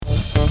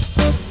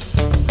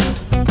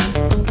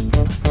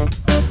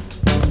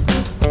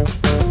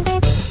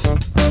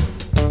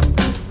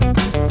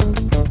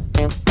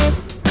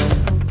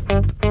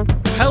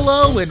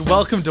and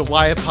welcome to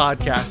Why a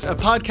Podcast, a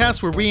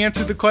podcast where we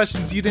answer the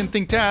questions you didn't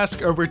think to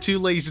ask or were too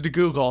lazy to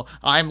Google.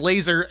 I'm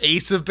Laser,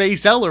 Ace of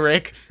Base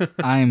Ellerick.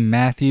 I'm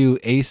Matthew,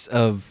 Ace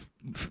of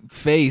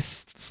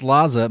Face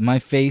Slaza. My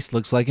face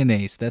looks like an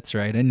ace. That's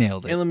right, I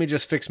nailed it. And let me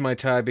just fix my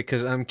tie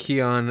because I'm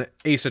Keon,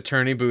 Ace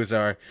Attorney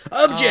Boozar.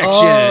 Objection!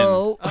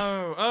 Oh.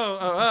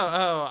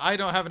 I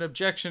don't have an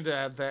objection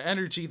to the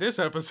energy this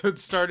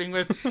episode's starting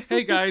with.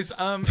 Hey guys,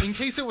 in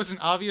case it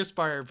wasn't obvious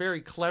by our very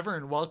clever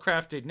and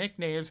well-crafted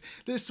nicknames,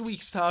 this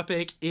week's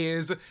topic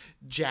is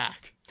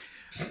Jack.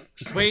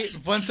 Wait,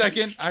 1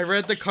 second. I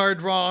read the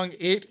card wrong.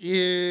 It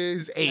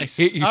is Ace.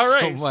 I hate you All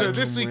right, so much. so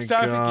this Oh week's my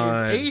topic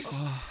God. is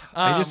Ace.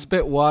 I just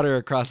spit water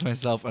across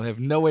myself and I have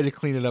no way to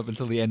clean it up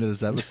until the end of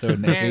this episode.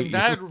 And I hate Man, you.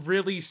 that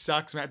really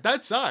sucks, Matt.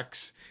 That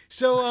sucks.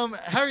 So,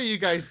 how are you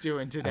guys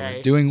doing today? I was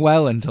doing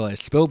well until I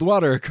spilled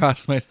water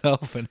across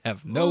myself and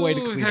have no way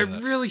to Ooh, clean that it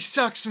up. really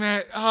sucks,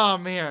 Matt. Oh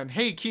man.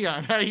 Hey,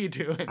 Keon, how you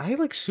doing? I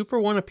super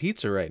want a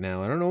pizza right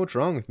now. I don't know what's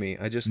wrong with me.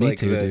 I just Me like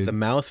too, dude. the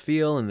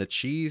mouthfeel and the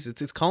cheese.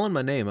 It's calling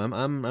my name.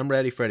 I'm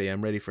ready, Freddy.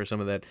 I'm ready for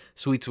some of that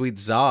sweet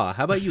za.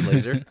 How about you,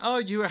 Laser? Oh,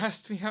 you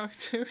asked me how I'm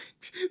doing.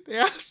 They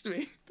asked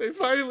me. They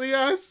finally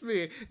asked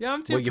me. Yeah,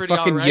 I'm doing You pretty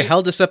all right. you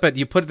held us up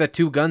you put that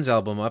Two Guns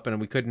album up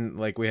and we couldn't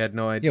we had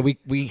no idea. Yeah,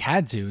 we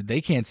had to.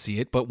 They can't see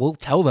it, but we'll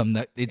tell them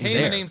that it's Hey,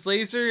 there. my name's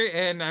Laser,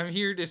 and I'm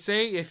here to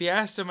say, if you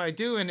asked how I'm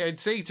doing, I'd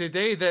say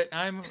today that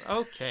I'm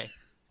okay.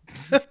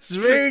 That's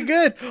very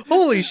good.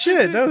 Holy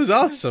shit, that was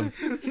awesome.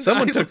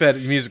 Someone took that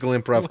musical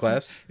improv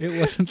class. It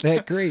wasn't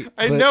that great.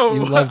 I but know.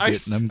 You loved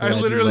it, and I'm glad I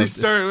you literally loved it.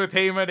 started with,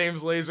 "Hey, my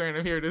name's Laser, and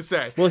I'm here to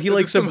say." Well, he That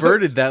is the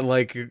subverted that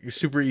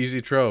super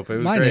easy trope. It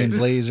was My great. name's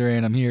Laser,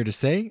 and I'm here to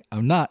say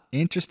I'm not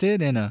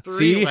interested in a.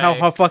 See how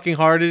three-way. fucking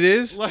hard it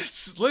is?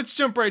 Let's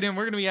jump right in.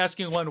 We're going to be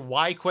asking one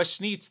why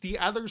question each. The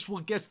others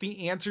will guess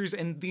the answers,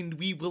 and then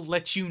we will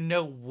let you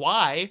know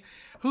why.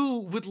 Who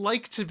would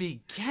like to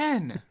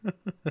begin?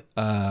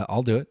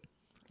 I'll do it.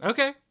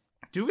 Okay,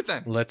 do it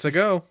then. Let's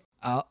go.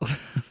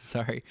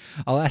 Sorry,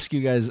 I'll ask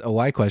you guys a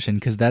why question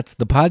because that's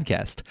the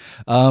podcast.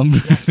 Well,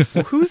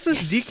 who's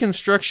this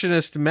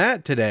deconstructionist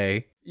Matt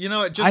today? You know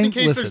what? Just in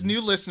case there's listen. new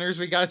listeners,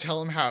 we got to tell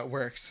them how it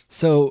works.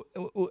 So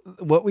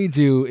what we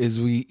do is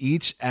we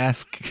each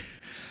ask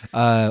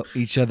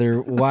each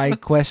other why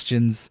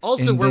questions.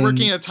 Also, and we're then-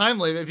 working a time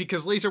limit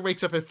because Laser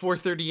wakes up at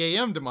 4:30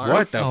 a.m. tomorrow.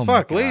 What the Oh my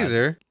fuck, God.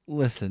 Laser?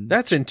 Listen,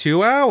 That's in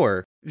 2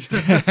 hours.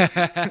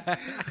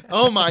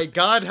 Oh my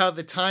God, how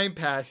the time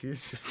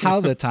passes. how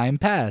the time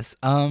pass.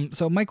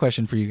 So my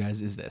question for you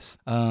guys is this: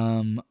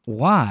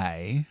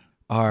 why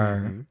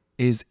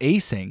is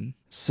acing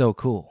so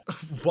cool?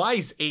 Why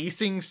is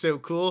acing so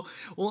cool?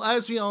 Well,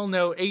 as we all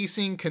know,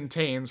 acing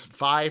contains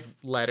 5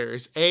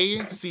 letters: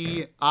 A,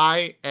 C,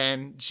 I,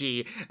 N,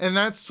 G. And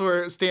that's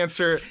stands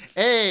for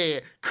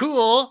A,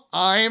 cool,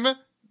 I'm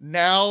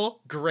now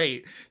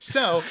great.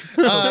 So,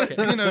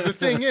 the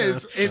thing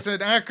is, it's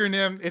an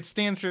acronym. It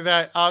stands for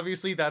that.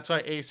 Obviously, that's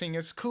why acing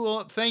is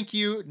cool. Thank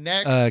you.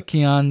 Next.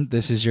 Keon,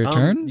 this is your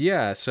turn.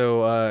 Yeah,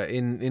 so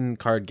in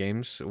card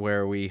games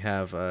where we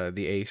have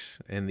the ace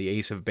and the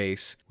ace of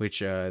base,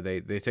 which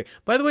they take.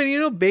 By the way, you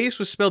know bass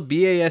was spelled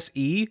Base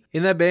in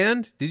that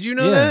band? Did you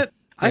know Yeah. that?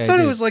 Yeah, I thought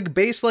I it did. was like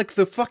bass like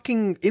the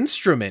fucking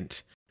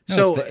instrument. No,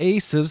 So it's the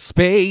ace of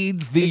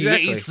spades. The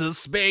Exactly. ace of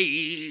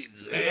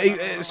spades.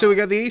 So we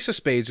got the ace of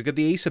spades, we got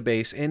the ace of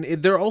base, and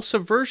they're all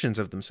subversions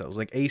of themselves.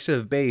 Like ace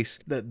of base,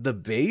 the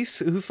bass.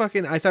 Who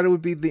fucking? I thought it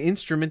would be the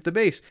instrument, the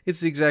bass.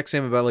 It's the exact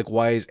same about like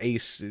why is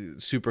ace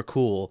super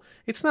cool?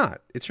 It's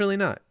not. It's really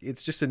not.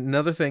 It's just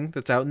another thing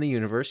that's out in the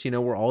universe. You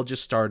know, we're all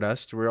just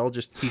stardust. We're all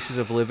just pieces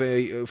of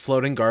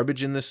floating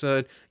garbage in this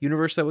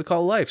universe that we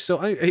call life. So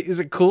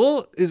is it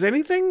cool? Is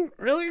anything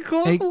really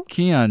cool? Hey,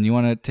 Keon, you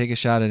want to take a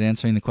shot at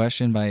answering the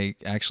question by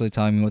actually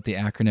telling me what the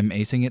acronym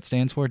ACING it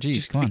stands for? Jeez,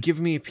 Just come on. give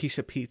me a piece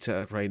of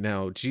pizza right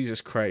now.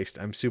 Jesus Christ.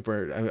 I'm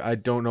super. I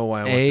don't know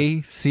why I want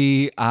this.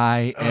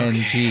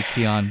 ACING,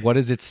 Keon. What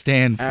does it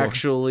stand for?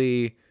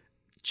 Actually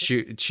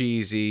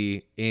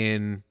cheesy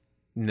in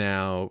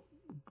now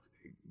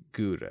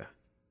Gouda.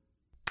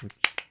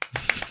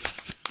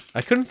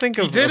 I couldn't think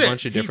He of a did it.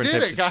 bunch of He different did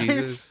types it, of guys.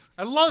 cheeses.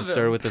 I love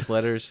Started it. with his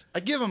letters. I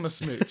give him a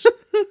smooch.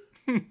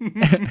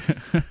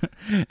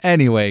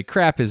 Anyway,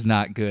 crap is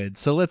not good.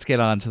 So let's get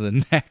on to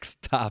the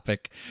next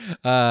topic,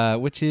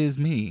 which is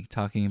me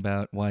talking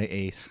about why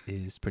Ace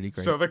is pretty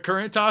great. So the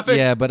current topic?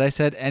 Yeah, but I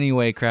said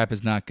anyway, crap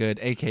is not good,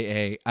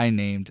 aka I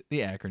named the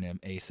acronym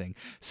ACING.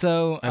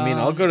 So I mean,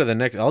 I'll go to the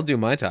next. I'll do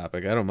my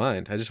topic. I don't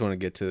mind. I just want to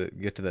get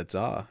to that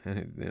za,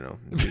 in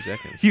a few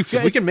seconds. You So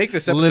we guys can make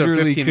this episode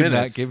literally 15 could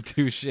minutes. not give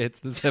 2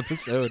 shits this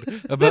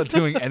episode about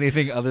doing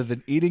anything other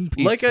than eating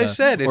pizza. Like I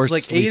said, or it's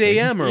like 8 sleeping.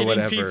 a.m. or Eating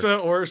whatever. pizza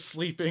or sleeping.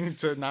 sleeping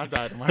to not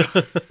die tomorrow.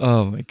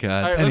 Oh my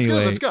god. All right, let's go,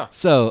 Anyway, let's go.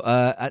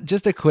 So,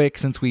 just a quick,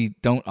 since we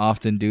don't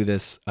often do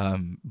this,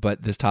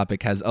 but this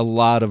topic has a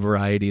lot of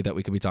variety that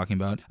we could be talking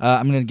about.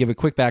 I'm going to give a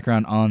quick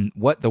background on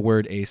what the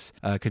word ace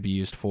could be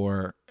used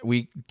for.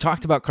 We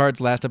talked about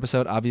cards last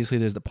episode. Obviously,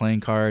 there's the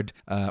playing card,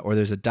 or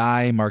there's a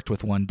die marked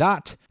with 1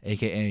 dot,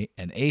 aka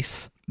an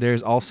ace.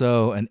 There's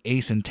also an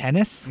ace in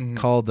tennis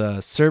called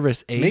the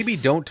service ace. Maybe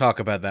don't talk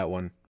about that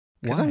one.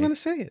 Because I'm Why? going to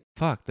say it.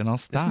 Fuck, then I'll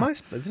stop.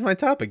 This is my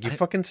topic. You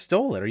fucking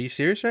stole it. Are you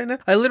serious right now?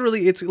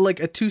 It's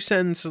like a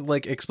 2-sentence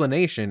like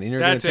explanation, and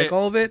you're going That's to take it.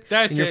 all of it.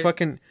 That's and you're it.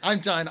 fucking.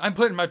 I'm done. I'm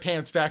putting my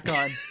pants back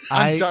on.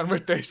 I'm done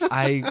with this.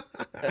 I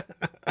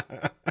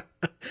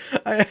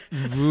I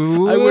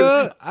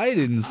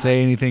didn't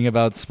say anything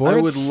about sports.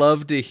 I would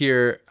love to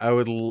hear. I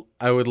would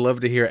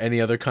love to hear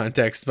any other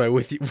context by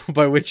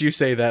which you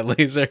say that,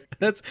 Laser.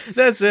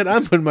 That's it.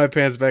 I'm putting my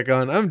pants back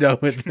on. I'm done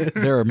with this.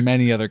 There are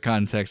many other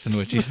contexts in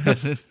which he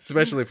says it.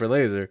 Especially for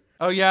Laser.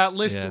 Oh yeah,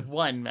 list Yeah.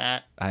 1,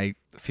 Matt. I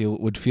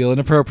would feel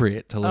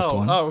inappropriate to list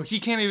one. Oh, he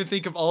can't even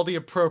think of all the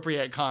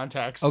appropriate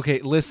contexts. Okay,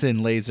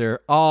 listen,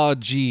 Laser. Oh,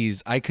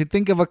 geez. I could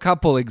think of a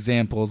couple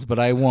examples, but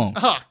I won't.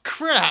 Oh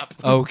crap.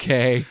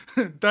 Okay.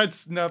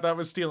 That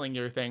was stealing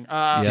your thing.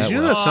 Yeah, Did you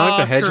know well. that Sonic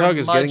the Hedgehog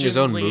is getting his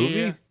own curmudgeonly,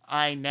 movie?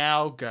 I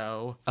now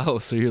go. Oh,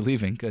 so you're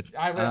leaving. Good.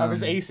 I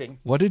was acing.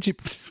 What did you...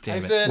 Damn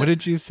it. said- What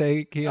did you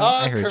say, Keon?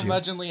 I heard you.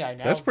 Curmudgeonly, I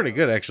now That's pretty go.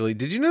 good, actually.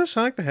 Did you know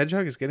Sonic the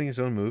Hedgehog is getting his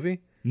own movie?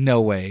 No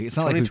way. It's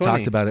not like we've 2020.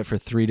 talked about it for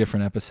 3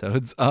 different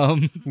episodes.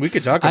 We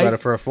could talk about it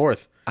for a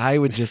 4th. I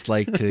would just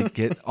like to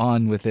get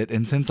on with it.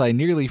 And since I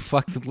nearly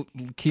fucked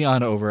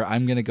Keon over,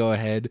 I'm going to go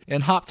ahead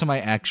and hop to my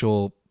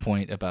actual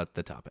point about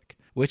the topic,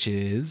 which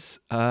is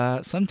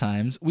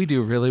sometimes we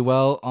do really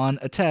well on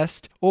a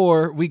test,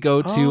 or we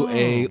go to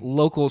a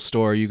local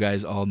store you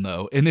guys all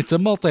know, and it's a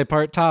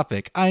multi-part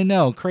topic. I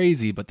know,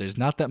 crazy, but there's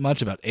not that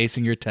much about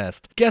acing your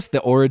test. Guess the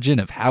origin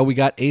of how we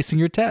got acing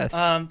your test.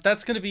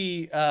 That's gonna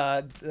be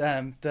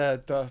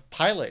the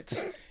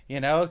pilots,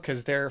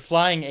 because they're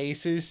flying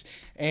aces,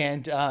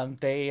 and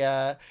they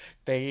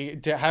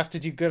have to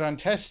do good on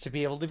tests to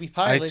be able to be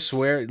pilots. I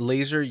swear,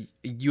 Laser,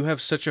 you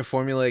have such a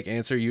formulaic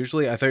answer.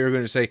 Usually, I thought you were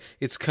going to say,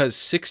 it's because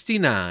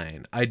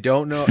 69. I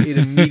don't know. It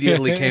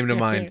immediately came to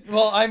mind.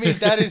 Well, I mean,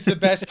 that is the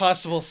best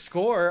possible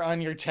score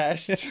on your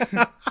test.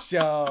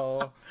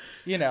 So,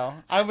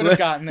 I would have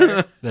gotten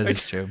there. That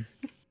is true.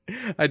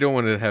 I don't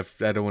want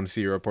to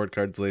see your report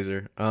cards,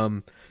 Laser.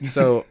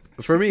 So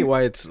for me,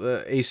 why it's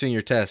acing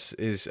your tests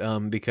is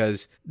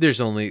because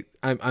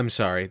I'm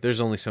sorry,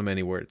 there's only so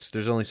many words.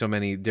 There's only so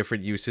many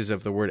different uses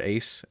of the word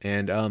ace,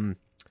 and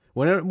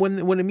when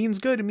it means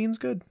good, it means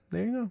good.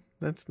 There you go.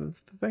 That's the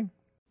thing.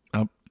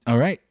 Oh, all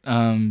right.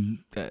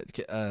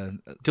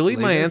 Delete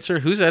my Laser? answer.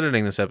 Who's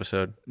editing this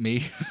episode?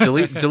 Me.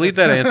 Delete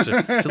that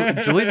answer.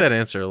 Delete that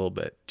answer a little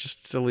bit.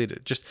 Just delete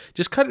it.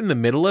 Just cut in the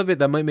middle of it.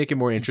 That might make it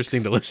more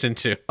interesting to listen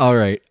to. All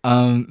right.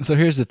 So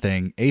here's the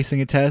thing.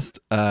 Acing a test.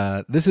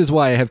 This is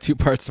why I have 2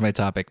 parts to my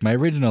topic. My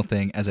original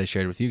thing, as I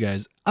shared with you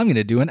guys, I'm going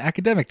to do an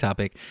academic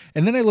topic.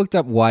 And then I looked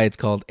up why it's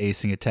called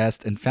acing a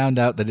test and found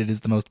out that it is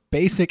the most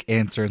basic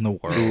answer in the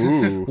world.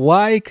 Ooh.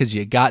 Why? Because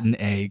you got an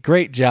A.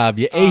 Great job.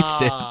 You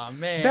aced it. Aw,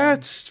 man.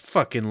 That's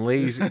fucking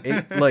lazy.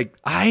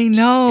 I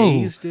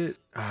know. Aced it.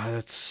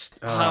 That's.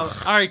 All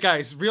right,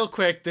 guys, real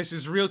quick. This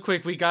is real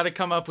quick. We got to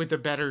come up with a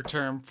better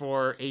term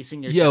for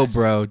acing your Yo, test.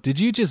 bro. Did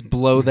you just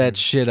blow that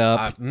shit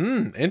up?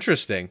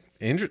 Interesting.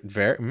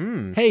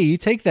 Hey, you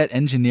take that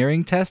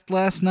engineering test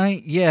last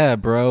night? Yeah,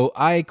 bro.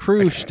 I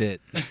cruised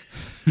it.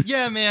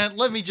 Yeah, man.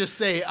 Let me just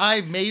say,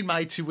 I made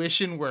my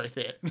tuition worth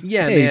it.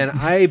 Yeah, Hey. man.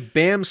 I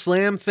bam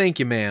slam. Thank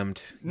you, ma'am.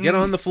 Get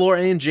on the floor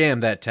and jam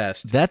that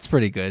test. That's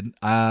pretty good.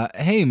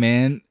 Hey,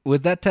 man.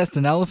 Was that test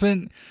an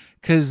elephant?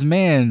 Because,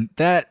 man,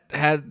 that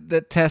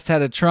test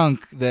had a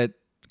trunk that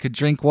could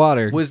drink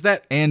water. Was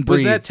that and was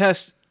breathe. that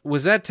test?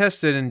 Was that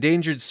test an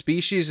endangered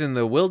species in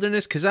the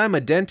wilderness? Because I'm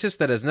a dentist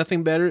that has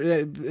nothing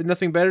better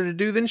to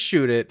do than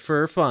shoot it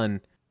for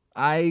fun.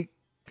 Ow.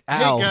 Hey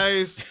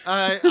guys,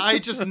 I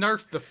just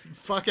nerfed the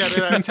fuck out of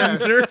that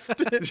test.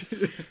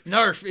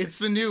 Nerf, it's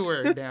the new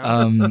word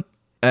now.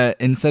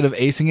 Instead of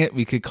acing it,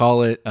 we could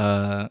call it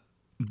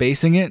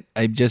basing it.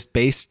 I just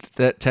based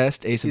that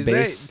test. Ace of Is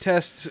base. that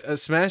test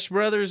Smash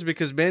Brothers?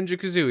 Because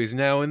Banjo-Kazooie is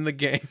now in the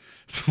game.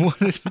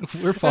 What is,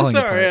 we're falling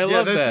Sorry, I apart.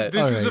 love this that.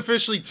 this All is right.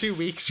 officially 2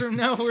 weeks from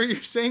now where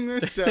you're saying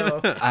this.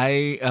 So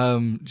I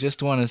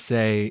just want to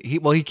say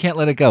he can't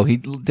let it go. He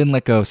didn't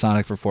let go of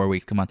Sonic for 4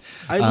 weeks. Come on.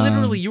 I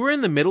literally, you were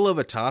in the middle of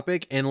a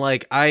topic, and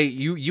like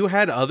you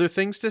had other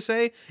things to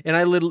say, and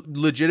I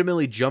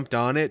legitimately jumped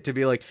on it to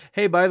be like,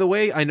 hey, by the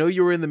way, I know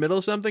you were in the middle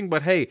of something,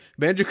 but hey,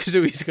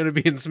 Banjo-Kazooie is going to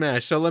be in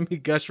Smash, so let me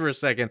gush for a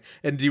second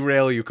and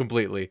derail you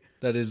completely.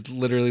 That is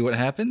literally what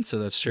happened, so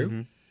that's true.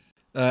 Mm-hmm.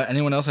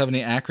 Anyone else have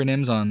any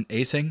acronyms on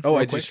acing? Oh, real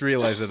I quick? just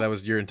realized that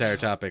was your entire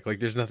topic. Like,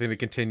 there's nothing to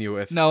continue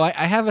with. No, I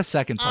have a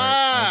second part.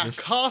 I just-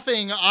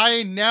 coughing.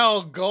 I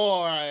now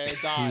go.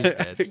 He's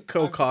dead.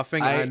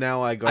 Co-coughing, I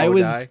now I go I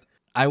was die.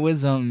 I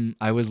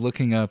was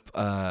looking up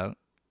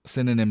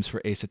synonyms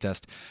for ACE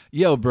test.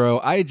 Yo, bro,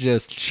 I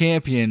just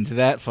championed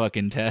that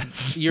fucking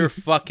test. You're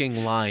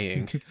fucking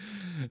lying.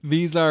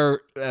 These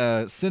are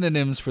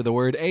synonyms for the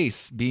word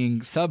ace, being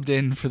subbed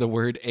in for the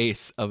word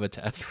ace of a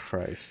test.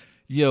 Christ.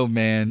 Yo,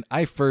 man,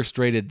 I first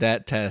rated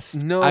that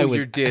test. No,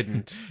 you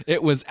didn't.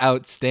 It was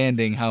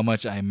outstanding how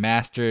much I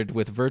mastered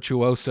with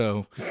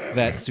virtuoso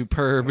that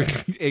superb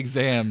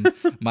exam,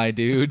 my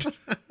dude.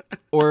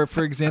 Or,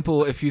 for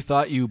example, if you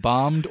thought you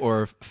bombed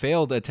or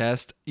failed a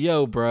test,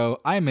 yo,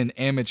 bro, I'm an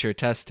amateur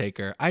test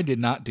taker. I did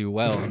not do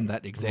well in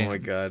that exam. Oh my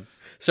god.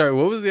 Sorry,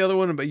 what was the other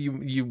one about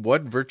you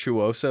what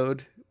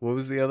virtuosoed? What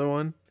was the other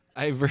one?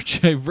 I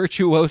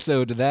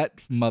virtuosoed that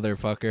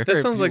motherfucker. That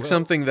if sounds you like will.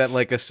 something that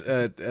like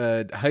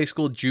a high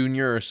school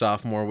junior or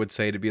sophomore would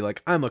say to be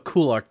like, I'm a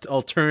cool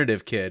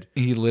alternative kid.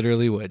 He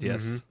literally would,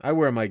 yes. I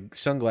wear my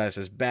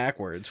sunglasses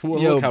backwards.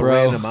 Well, Yo, look how bro.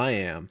 random I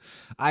am.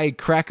 I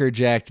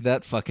crackerjacked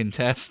that fucking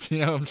test. You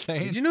know what I'm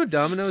saying? Did you know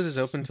Domino's is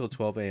open till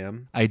 12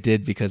 a.m.? I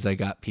did because I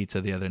got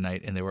pizza the other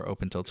night and they were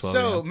open till 12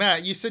 So, a.m.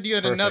 Matt, you said you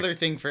had Perfect. another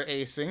thing for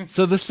acing.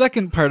 So the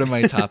second part of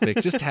my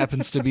topic just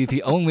happens to be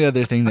the only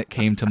other thing that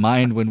came to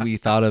mind when we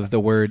thought of the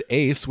word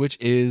ace, which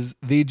is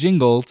the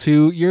jingle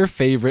to your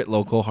favorite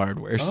local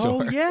hardware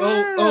store.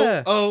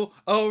 yeah.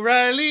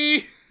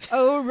 O'Reilly.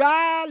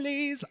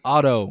 O'Reilly's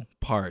Auto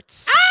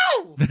Parts.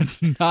 Ow!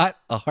 That's not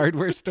a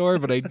hardware store,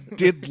 but I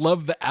did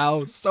love the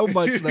ow so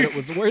much that it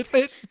was worth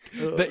it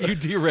that you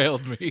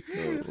derailed me.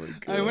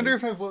 I wonder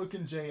if I've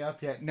woken Jay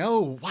up yet.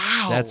 No,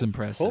 wow. That's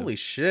impressive. Holy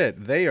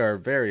shit. They are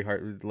very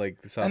hard. Like,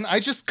 soft. And I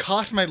just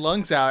coughed my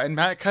lungs out, and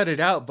Matt cut it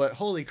out, but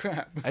holy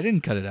crap. I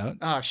didn't cut it out.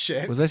 Ah,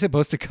 shit. Was I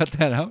supposed to cut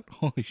that out?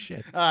 Holy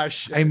shit. Ah,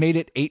 shit. I made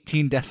it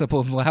 18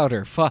 decibels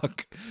louder.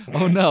 Fuck.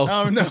 Oh no.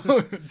 Oh,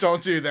 no.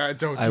 Don't do that.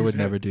 Don't do that. I would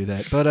never do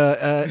that. But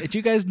did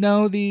you guys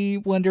know the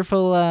wonderful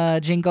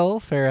jingle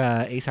for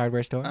Ace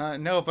Hardware Store?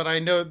 No, but I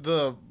know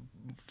the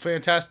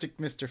fantastic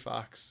Mr.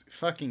 Fox.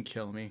 Fucking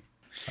kill me.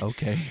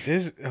 Okay.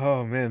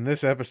 Oh man,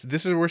 this episode.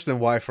 This is worse than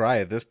Wi-Fi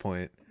at this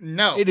point.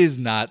 No. It is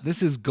not.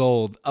 This is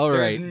gold. All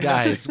There's right, no-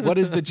 guys. What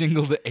is the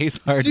jingle to Ace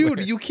Hardware?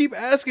 Dude, you keep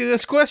asking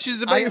us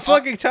questions about I- your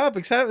fucking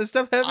topics.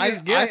 Stop having I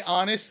us guess.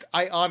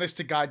 honest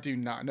to God do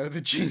not know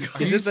the jingle.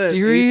 Is you it the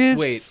serious? Ace,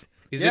 wait,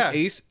 is Yeah.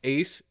 it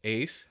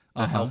Ace?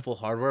 A helpful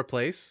hardware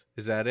place?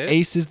 Is that it?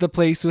 Ace is the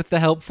place with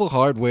the helpful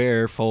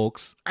hardware,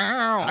 folks.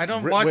 I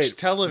don't Wait, watch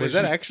television. Was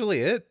that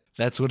actually it?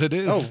 That's what it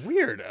is. Oh,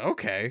 weird.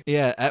 Okay.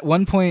 Yeah, at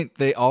one point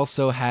they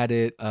also had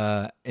it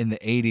in the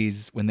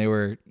 80s when they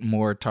were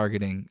more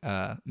targeting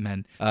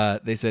men.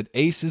 They said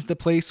Ace is the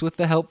place with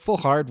the helpful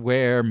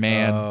hardware,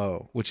 man,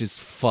 Oh. which is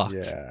fucked.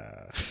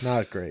 Yeah.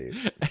 Not great.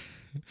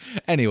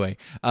 Anyway,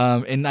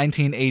 in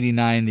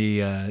 1989,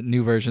 the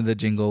new version of the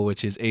jingle,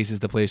 which is Ace is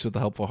the place with the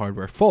helpful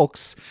hardware,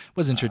 folks,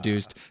 was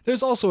introduced.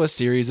 There's also a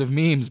series of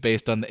memes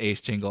based on the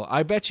Ace jingle.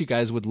 I bet you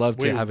guys would love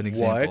to have an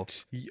example.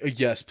 What?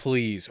 Yes,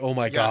 please. Oh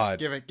my Yeah, god.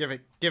 give it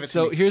to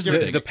So me. here's Give the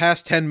it to thing. The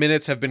past 10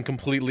 minutes have been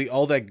completely,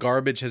 all that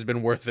garbage has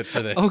been worth it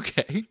for this.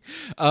 Okay.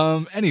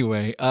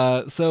 Anyway,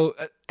 so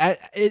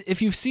if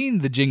you've seen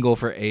the jingle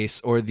for Ace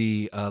or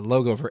the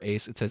logo for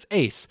Ace, it says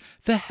Ace,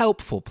 the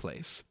helpful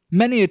place.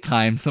 Many a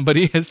time,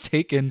 somebody has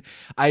taken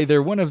either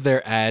one of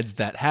their ads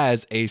that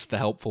has Ace, the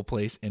helpful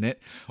place in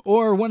it,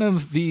 or one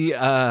of the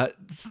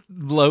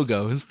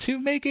logos to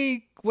make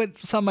a what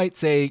some might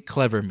say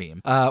clever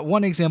meme.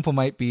 One example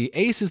might be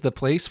Ace is the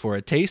place for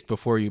a taste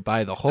before you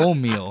buy the whole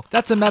meal.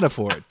 That's a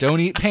metaphor. Don't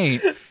eat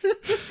paint.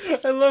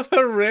 I love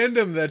how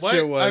random that What?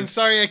 shit was. I'm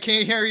sorry, I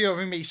can't hear you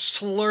over me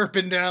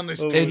slurping down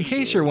this. In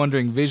case you're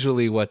wondering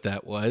visually what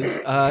that was,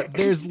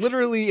 there's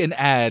literally an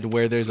ad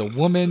where there's a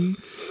woman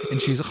and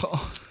she's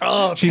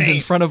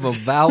in front of a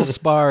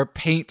Valspar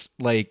paint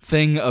like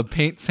thing of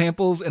paint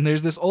samples, and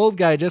there's this old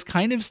guy just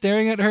kind of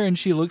staring at her, and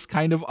she looks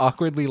kind of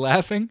awkwardly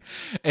laughing,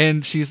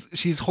 and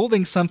she's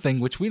holding something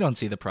which we don't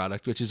see the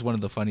product, which is one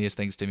of the funniest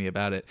things to me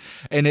about it,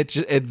 and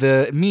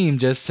the meme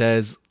just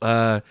says.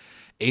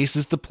 Ace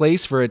is the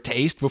place for a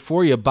taste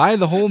before you buy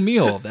the whole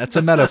meal. That's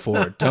a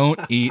metaphor.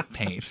 Don't eat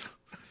paint.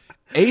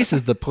 Ace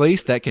is the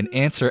place that can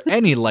answer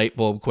any light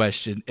bulb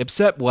question,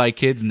 except why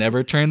kids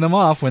never turn them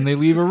off when they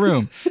leave a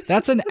room.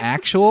 That's an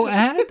actual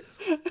ad,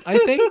 I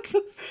think.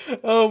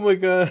 Oh my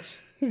god.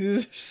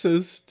 These are so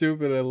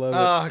stupid. I love it.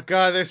 Oh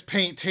god, this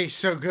paint tastes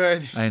so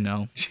good. I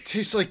know. It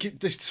tastes like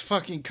this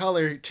fucking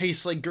color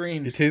tastes like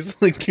green. It tastes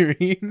like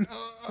green.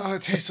 Oh,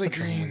 it tastes like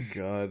green.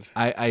 God.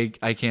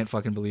 I can't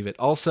fucking believe it.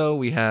 Also,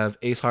 we have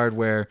Ace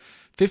Hardware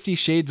 50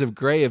 Shades of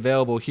Grey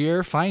available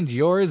here. Find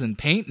yours and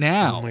paint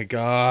now. Oh my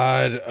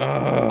god.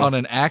 On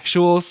an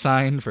actual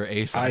sign for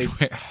Ace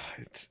Hardware.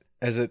 It's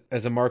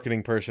as a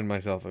marketing person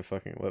myself, I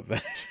fucking love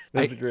that.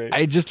 That's great.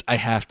 I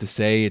have to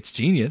say it's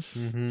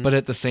genius. But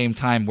at the same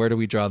time, where do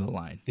we draw the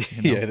line?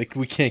 You know? Yeah,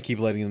 we can't keep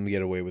letting them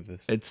get away with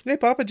this. It's Hey,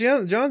 Papa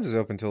John's is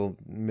open till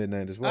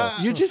midnight as well.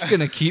 You're just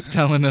gonna keep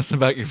telling us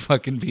about your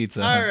fucking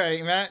pizza. All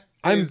right, Matt.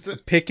 I'm Is the-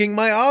 picking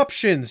my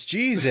options.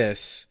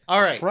 Jesus.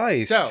 All right.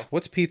 Christ. So,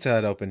 What's Pizza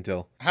Hut open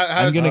till?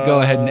 I'm going to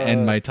go ahead and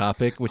end my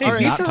topic, which is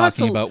Hey, not Pizza Hut's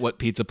talking a- about what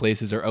pizza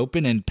places are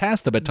open, and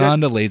pass the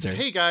baton to Laser.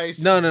 hey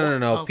guys. No.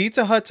 Oh,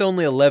 Pizza Hut's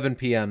only 11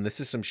 p.m. This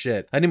is some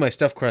shit. I need my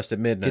stuffed crust at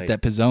midnight. Get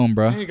that pizzone,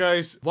 bro. Hey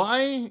guys,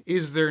 why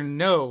is there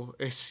no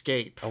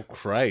escape? Oh,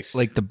 Christ.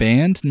 Like the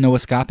band, No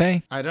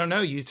Escape? I don't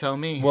know. You tell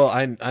me. Well,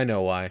 I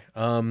know why.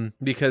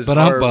 Because But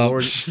our bum.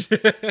 Lord,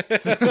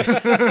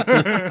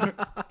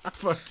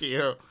 Fuck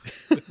you.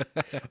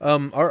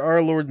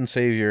 our Lord and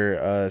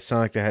Savior,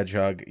 Sonic the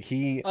Hedgehog.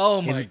 He.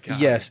 Oh my God.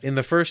 Yes, in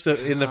the first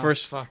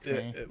fuck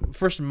me.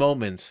 first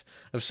moments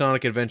of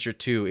Sonic Adventure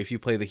 2, if you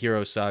play the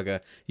Hero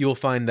Saga, you will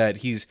find that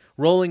he's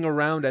rolling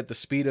around at the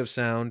speed of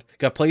sound,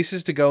 got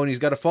places to go, and he's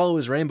got to follow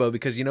his rainbow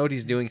because you know what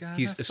he's doing?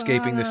 He's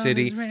escaping the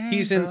city.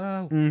 He's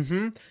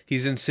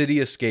in City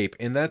Escape,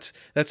 and that's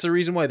the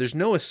reason why there's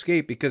no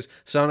escape, because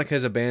Sonic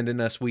has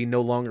abandoned us. We no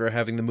longer are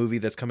having the movie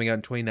that's coming out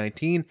in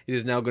 2019. It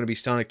is now going to be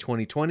Sonic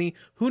 2020.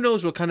 Who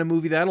knows what kind of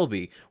movie that'll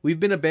be? We've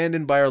been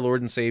abandoned by our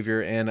Lord and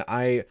Savior, and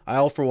I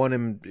all for one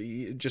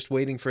am just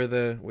waiting for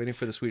the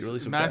sweet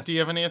release of Matt, death. do you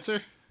have an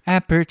answer?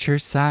 Aperture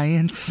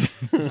Science.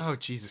 Oh,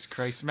 Jesus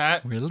Christ.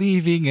 Matt? We're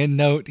leaving a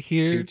note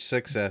here. Huge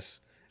success.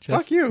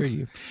 Just Fuck you. for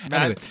you.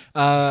 Matt?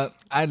 Anyway,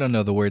 I don't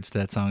know the words to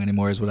that song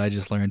anymore, is what I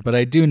just learned. But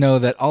I do know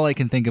that all I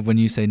can think of when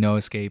you say no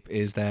escape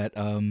is that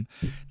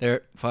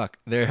there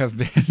have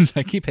been,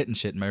 I keep hitting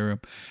shit in my room.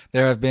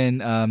 There have been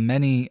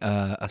many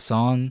a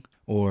song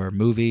or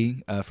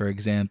movie, for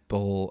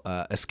example,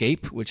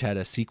 Escape, which had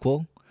a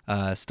sequel.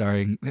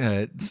 Starring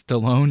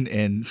Stallone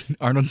and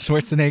Arnold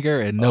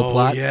Schwarzenegger and no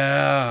plot.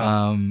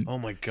 Yeah. Oh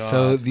my God.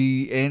 So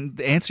the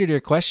answer to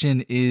your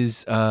question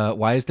is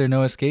why is there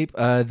no escape?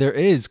 There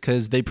is,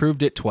 because they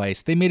proved it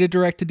twice. They made a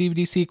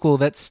direct-to-DVD sequel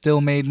that still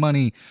made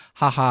money.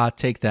 Haha,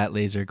 take that,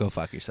 Laser. Go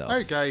fuck yourself. All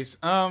right, guys.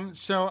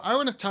 So I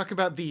want to talk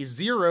about the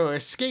Zero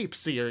Escape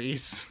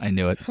series. I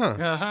knew it.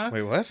 Uh-huh.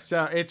 Wait, what?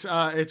 So it's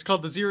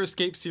called the Zero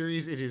Escape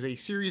series. It is a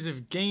series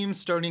of games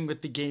starting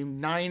with the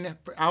game 9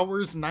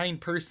 Hours, 9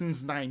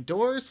 Persons, 9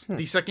 Doors.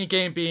 The second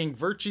game being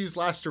Virtue's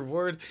Last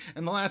Reward,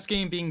 and the last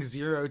game being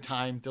Zero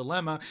Time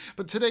Dilemma.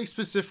 But today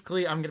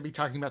specifically, I'm going to be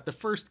talking about the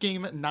first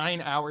game,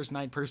 9 Hours,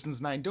 9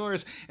 Persons, 9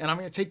 Doors, and I'm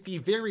going to take the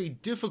very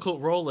difficult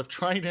role of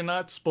trying to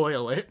not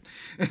spoil it.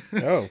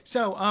 Oh.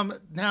 So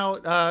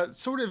now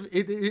sort of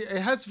it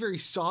has very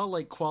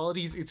Saw-like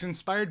qualities. It's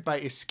inspired by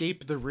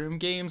Escape the Room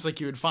games like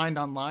you would find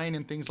online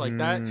and things like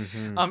that.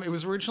 It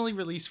was originally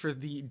released for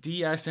the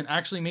DS, and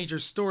actually major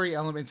story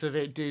elements of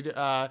it did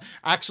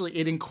actually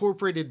it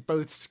incorporated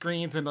both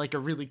screens in like a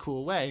really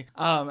cool way.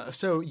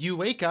 So you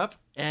wake up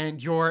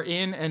and you're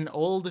in an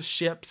old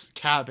ship's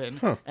cabin,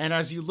 and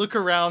as you look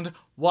around,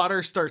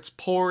 water starts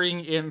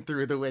pouring in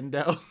through the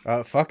window.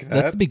 Fuck that.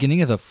 That's the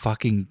beginning of the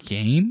fucking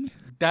game?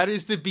 That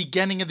is the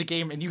beginning of the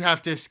game, and you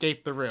have to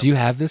escape the room. Do you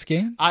have this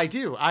game? I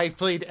do. I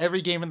played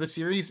every game in the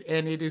series,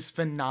 and it is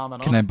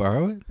phenomenal. Can I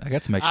borrow it? I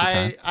got some extra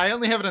time. I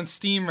only have it on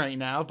Steam right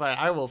now, but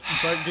I will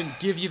fucking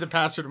give you the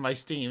password of my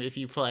Steam if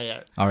you play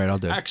it. All right, I'll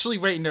do it. Actually,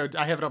 wait, no,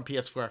 I have it on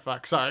PS4.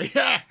 Fuck, sorry.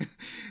 Now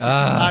we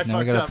fucked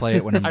gotta up. play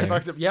it when I'm I there.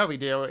 fucked up. Yeah, we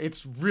do.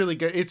 It's really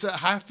good. It's a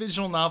half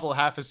visual novel,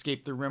 half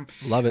Escape the Room.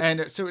 Love it.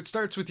 And so it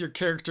starts with your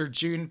character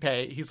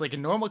Junpei. He's like a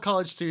normal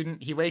college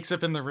student. He wakes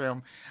up in the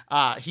room.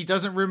 He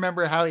doesn't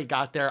remember how he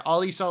got there.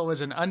 All he saw was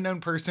an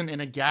unknown person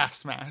in a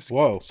gas mask.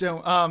 Whoa.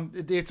 So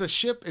it's a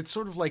ship. It's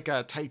sort of like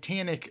a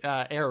Titanic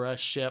era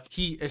ship.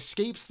 He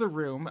escapes the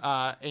room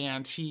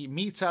and he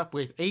meets up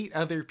with 8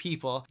 other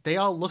people. They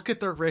all look at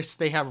their wrists.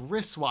 They have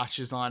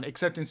wristwatches on,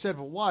 except instead of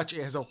a watch,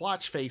 it has a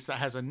watch face that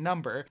has a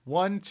number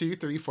 1, 2,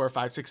 3, 4,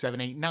 5, 6, 7,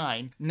 8,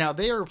 9. Now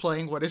they are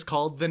playing what is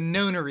called the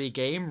Nonary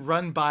game,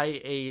 run by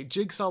a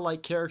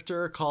Jigsaw-like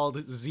character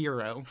called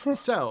Zero.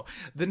 So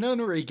the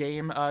Nonary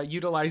game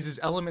utilizes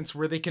elements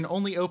where they can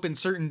only open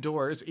certain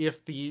doors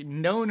if the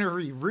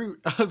nonary root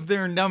of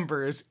their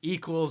numbers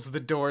equals the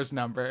door's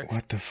number.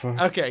 What the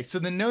fuck? Okay, so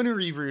the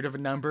nonary root of a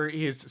number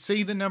is,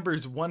 say the number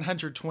is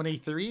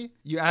 123,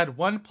 you add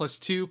 1 plus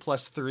 2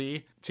 plus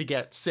 3 to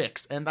get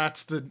 6, and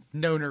that's the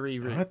nonary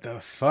root. What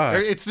the fuck? Or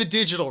it's the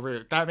digital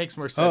root. That makes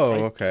more sense.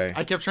 Oh, okay.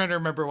 I kept trying to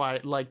remember why I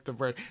liked the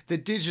word. The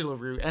digital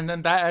root, and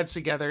then that adds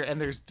together, and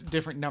there's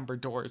different number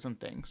doors and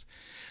things.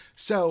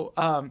 So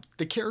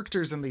the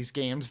characters in these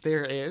games,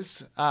 there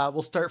is,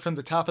 we'll start from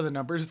the top of the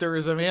numbers. There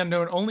is a man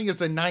known only as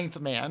the Ninth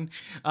Man,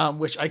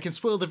 which I can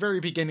spoil the very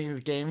beginning of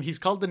the game. He's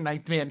called the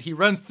Ninth Man. He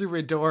runs through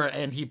a door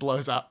and he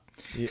blows up.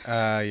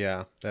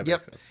 Yeah, that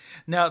makes sense.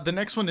 Now, the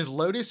next one is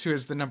Lotus, who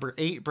has the number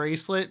 8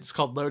 bracelet. It's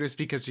called Lotus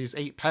because she's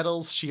 8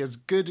 petals. She has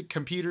good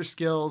computer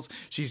skills.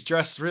 She's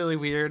dressed really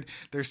weird.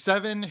 There's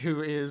 7,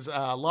 who is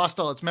lost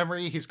all its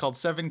memory. He's called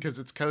 7 because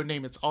it's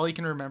codename. It's all he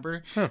can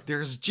remember.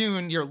 There's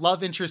June, your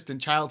love interest and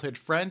childhood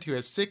friend, who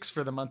has 6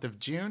 for the month of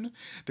June.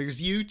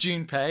 There's you,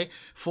 Junpei.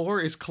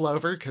 4 is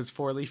Clover because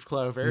 4-leaf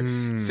clover.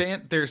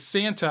 There's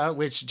Santa,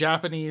 which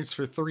Japanese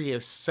for 3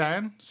 is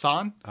san.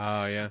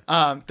 Oh, yeah.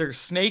 There's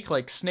Snake,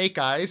 like snake Snake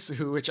Eyes,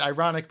 which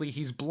ironically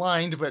he's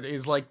blind, but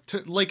is like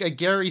like a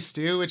Gary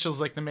Stu, which is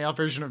like the male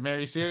version of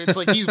Mary Sue. It's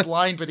like he's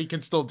blind, but he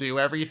can still do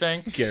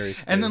everything. Gary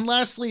Stu. And then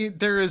lastly,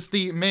 there is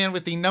the man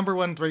with the number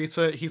one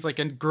bracelet. He's like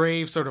a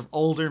grave, sort of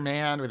older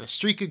man with a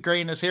streak of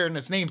gray in his hair, and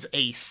his name's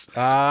Ace.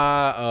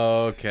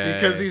 Okay.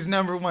 Because he's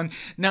number one.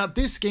 Now,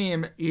 this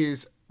game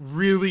is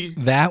really...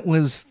 That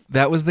was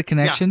the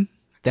connection?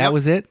 That Yep.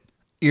 was it?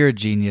 You're a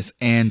genius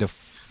and a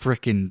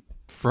freaking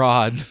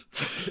fraud.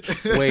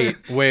 Wait.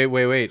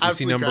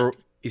 Absolutely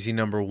Is he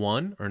number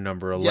 1 or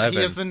number 11? Yeah, he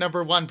has the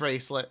number one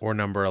bracelet. Or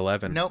number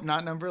 11? Nope,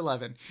 not number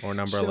 11. Or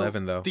number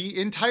 11, though. The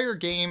entire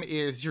game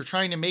is you're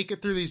trying to make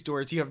it through these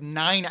doors. You have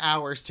 9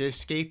 hours to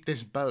escape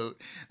this boat,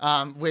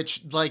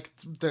 which, like,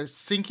 the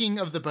sinking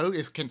of the boat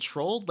is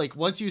controlled. Like,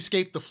 once you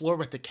escape the floor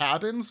with the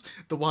cabins,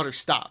 the water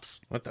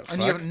stops. What the fuck?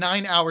 And you have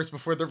 9 hours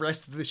before the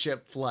rest of the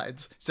ship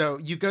floods. So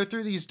you go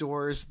through these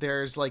doors.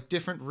 There's, like,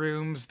 different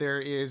rooms. There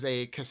is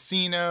a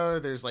casino.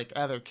 There's, like,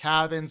 other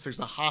cabins. There's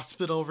a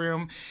hospital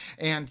room.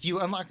 And you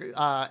unlock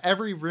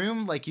every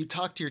room. Like, you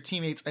talk to your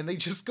teammates, and they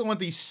just go on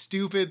these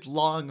stupid,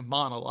 long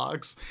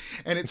monologues.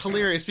 And it's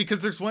hilarious because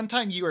there's one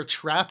time you are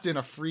trapped in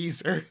a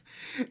freezer.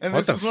 And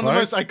this What is the one of the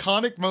most fuck?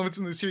 iconic moments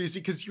in the series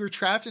because you are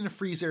trapped in a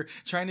freezer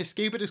trying to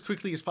escape it as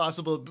quickly as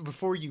possible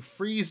before you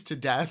freeze to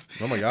death.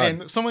 Oh my God.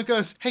 And someone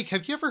goes, "Hey,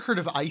 have you ever heard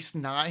of Ice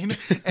 9?"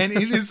 And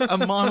it is a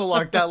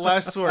monologue that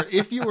lasts for,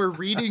 if you were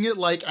reading it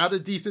like at a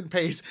decent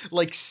pace,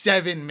 like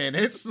 7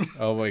 minutes.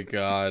 Oh my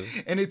God.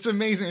 And it's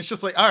amazing. It's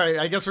just like, all right,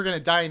 I guess we're going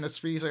to die in this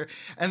freezer.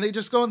 And they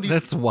just go on these...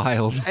 That's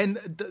wild. And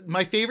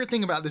my favorite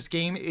thing about this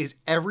game is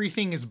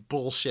everything is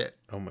bullshit.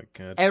 Oh my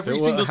God. Every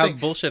single how thing.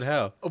 Bullshit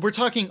how? We're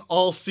talking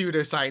all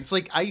pseudoscience.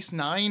 Like Ice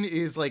 9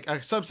 is like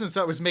a substance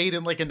that was made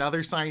in like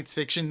another science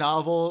fiction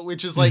novel,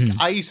 which is like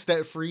ice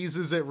that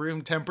freezes at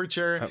room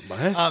temperature.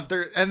 What?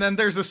 And then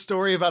there's a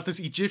story about this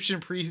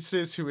Egyptian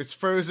priestess who is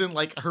frozen,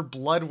 like her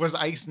blood was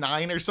Ice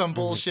 9 or some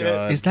bullshit.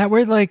 God. Is that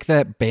where like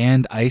that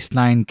band Ice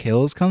Nine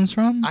Kills comes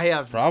from? I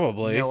have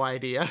Probably. no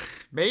idea.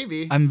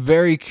 Maybe. I'm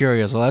very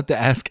curious. I'll have to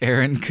ask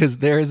Aaron because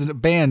there is a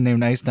band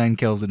named Ice Nine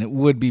Kills, and it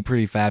would be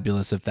pretty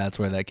fabulous if that's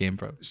where that came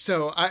from.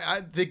 So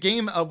the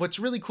game, what's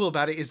really cool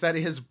about it is that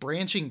it has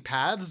branching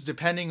paths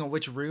depending on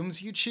which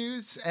rooms you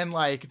choose, and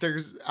like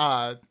there's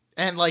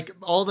and like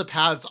all the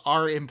paths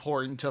are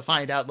important to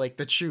find out like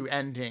the true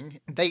ending.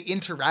 They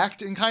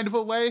interact in kind of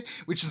a way,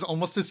 which is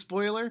almost a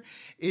spoiler.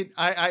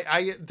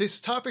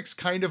 This topic's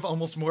kind of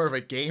almost more of a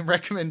game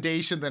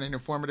recommendation than an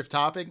informative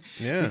topic.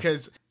 Yeah.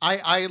 Because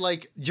I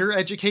like your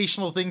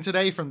educational thing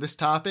today from this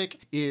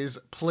topic is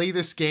play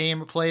this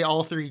game, play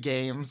all 3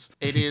 games.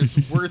 It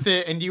is worth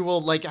it, and you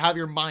will like have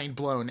your mind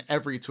blown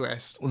every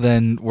twist.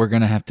 Then we're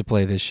gonna have to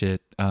play this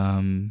shit.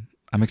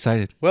 I'm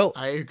excited. Well,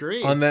 I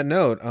agree. on that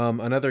note,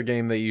 another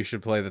game that you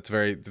should play that's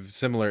very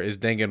similar is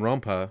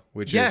Danganronpa,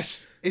 which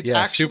Yes, is it's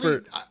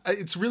actually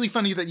it's really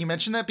funny that you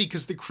mentioned that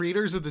because the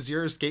creators of the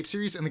Zero Escape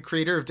series and the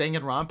creator of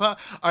Danganronpa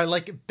are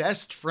like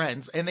best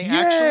friends, and they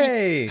actually,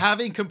 Yay!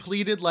 having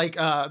completed like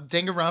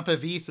Danganronpa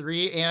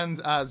V3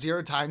 and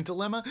Zero Time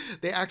Dilemma,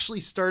 they actually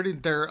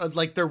started their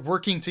they're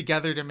working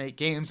together to make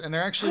games, and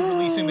they're actually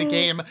releasing the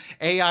game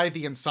AI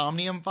the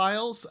Insomnium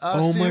Files Oh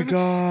my soon,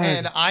 God.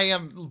 and I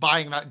am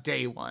buying that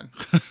day one.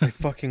 I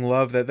fucking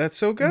love that. That's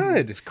so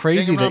good. It's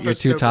crazy that your Danganronpa's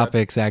two so good.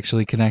 topics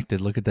actually connected.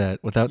 Look at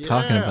that. Without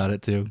talking Yeah. about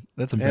it too.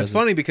 That's And impressive. it's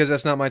funny because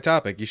that's not my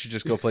topic. You should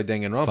just go play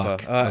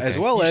Danganronpa. Fuck. As Okay.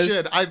 well You as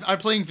should. I'm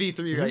playing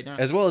V3 right now.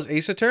 as well as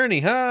Ace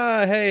Attorney.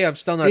 Hey, I'm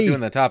still not Hey. doing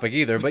that topic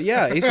either. But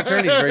yeah, Ace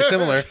Attorney is very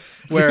similar.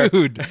 Where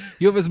Dude,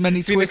 you have as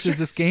many twists as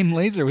this game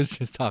Laser was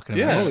just talking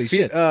about. yeah, Holy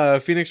shit.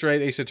 Phoenix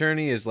Wright Ace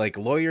Attorney is like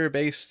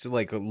lawyer-based,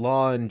 like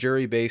law and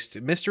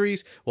jury-based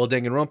mysteries, while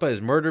Danganronpa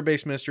is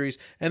murder-based mysteries.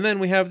 And then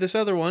we have this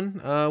other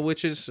one,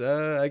 which is,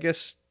 I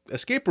guess,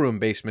 escape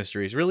room-based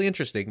mysteries. Really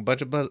interesting.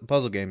 Bunch of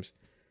puzzle games.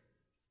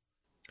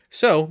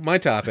 So, my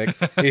topic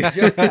is...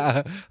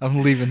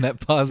 I'm leaving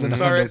that pause in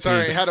Sorry,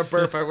 Hundo I P. had a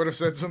burp. I would have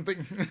said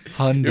something. You're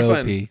Hundo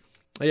fine. P.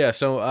 Yeah,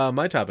 so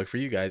my topic for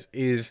you guys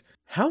is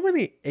how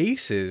many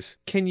aces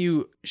can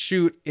you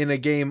shoot in a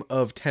game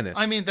of tennis?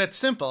 I mean, that's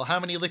simple. How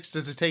many licks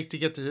does it take to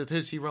get to the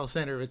Tootsie Roll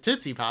center of a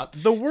Tootsie Pop?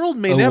 the world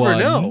may A never 1,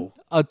 know.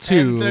 A 2,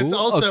 And that's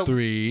also a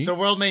 3. The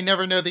world may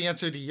never know the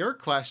answer to your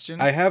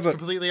question. I have it's a-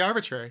 completely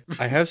arbitrary.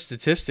 I have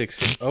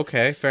statistics.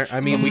 Okay, fair. I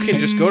mean, we can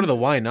just go to the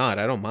why not.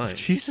 I don't mind.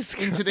 Jesus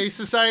In Christ. today's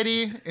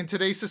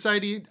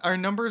society, are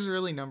numbers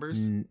really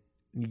numbers?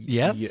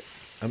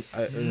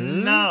 Yes.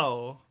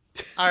 No.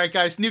 All right,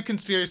 guys. New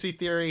conspiracy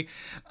theory.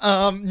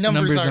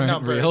 Numbers aren't aren't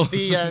numbers. real.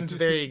 The end.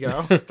 There you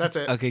go. That's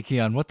it. Okay,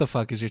 Keon, what the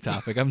fuck is your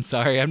topic? I'm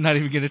sorry. I'm not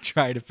even going to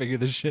try to figure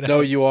this shit No,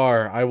 out. you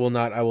are. I will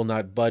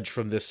not budge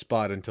from this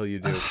spot until you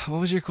do.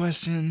 What was your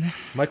question?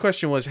 My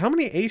question was, how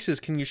many aces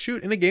can you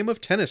shoot in a game of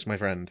tennis, my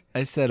friend?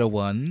 I said a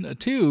 1, a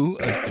 2,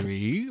 a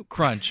 3.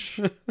 Crunch.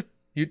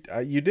 You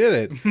did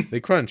it. They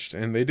crunched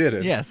and they did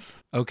it.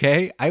 Yes.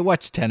 Okay. I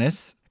watch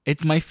tennis.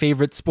 It's my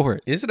favorite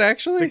sport. Is it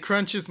actually? The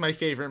crunch is my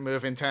favorite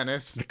move in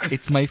tennis.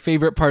 It's my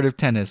favorite part of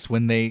tennis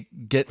when they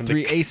get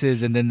 3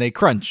 aces and then they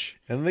crunch.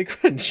 And they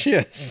crunch,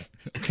 yes.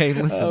 Okay,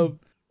 listen.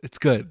 It's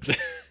good.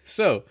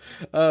 So,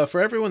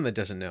 for everyone that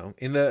doesn't know,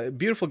 in the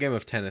beautiful game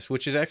of tennis,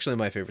 which is actually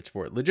my favorite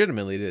sport,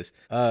 legitimately it is.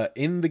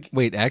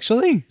 Wait,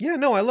 actually? Yeah,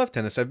 no, I love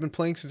tennis. I've been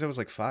playing since I was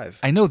like 5.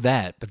 I know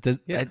that, but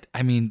Yeah.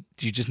 I mean,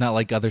 do you just not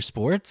like other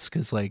sports?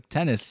 Because like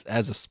tennis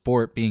as a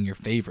sport being your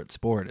favorite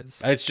sport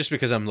is. It's just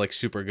because I'm like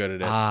super good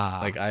at it. Ah.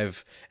 Like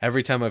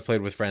every time I've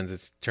played with friends,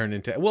 it's turned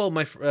into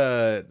my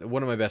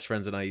one of my best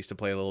friends and I used to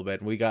play a little bit,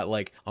 and we got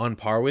like on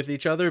par with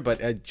each other.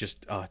 But it's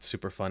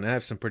super fun. And I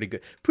have some pretty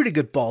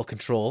good ball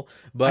control.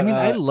 But I mean,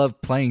 I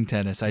love playing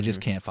tennis. I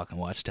just can't fucking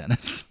watch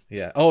tennis.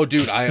 yeah. Oh,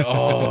 dude.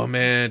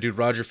 Man, dude.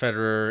 Roger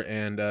Federer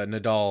and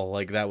Nadal,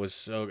 like that was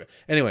so good.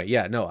 Anyway,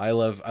 yeah. No, I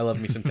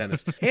love me some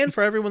tennis. And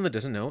for everyone that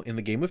doesn't know, in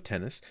the game of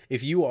tennis,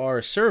 if you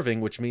are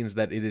serving, which means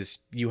that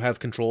you have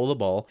control of the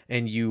ball,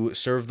 and you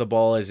serve the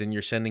ball as in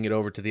you're sending it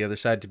over to the other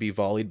side to be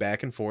volleyed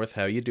back and forth,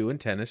 how you do in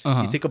tennis.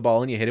 You take a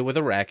ball and you hit it with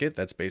a racket.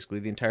 That's basically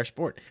the entire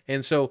sport.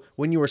 And so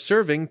when you are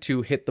serving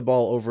to hit the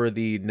ball over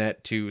the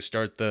net to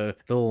start the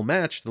little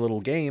match, the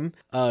little game,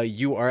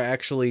 you are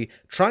actually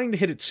trying to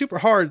hit it super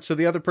hard so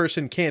the other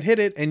person can't hit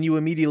it, and you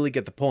immediately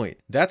get the point.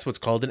 That's what's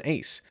called an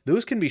ace.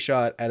 Those can be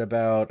shot at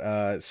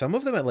about some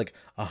of them at like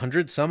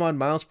 100 some odd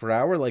miles per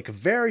hour, like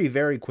very,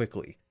 very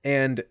quickly.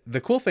 And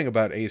the cool thing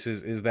about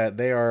aces is that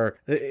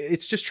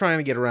it's just trying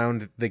to get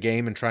around the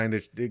game and trying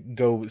to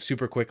go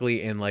super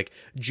quickly and like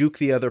juke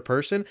the other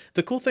person.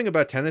 The cool thing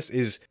about tennis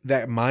is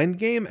that mind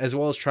game as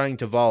well as trying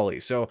to volley.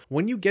 So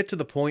when you get to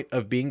the point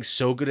of being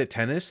so good at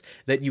tennis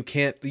that you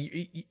can't,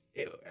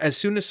 as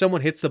soon as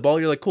someone hits the ball,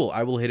 you're like, cool,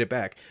 I will hit it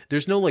back.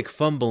 There's no like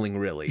fumbling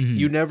really. Mm-hmm.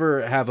 You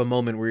never have a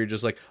moment where you're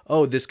just like,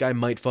 oh, this guy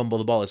might fumble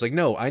the ball. It's like,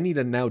 no, I need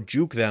to now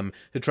juke them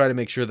to try to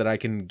make sure that I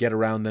can get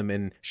around them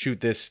and shoot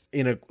this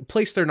in a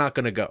place they're not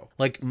going to go.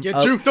 Like, Get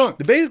juked on.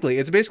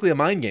 It's basically a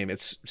mind game.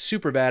 It's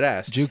super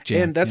badass. Juke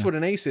jam, and that's yeah. what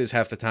an ace is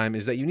half the time,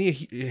 is that you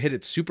need to hit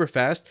it super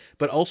fast,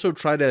 but also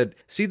try to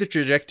see the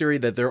trajectory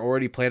that they're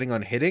already planning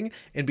on hitting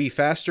and be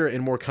faster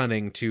and more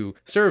cunning to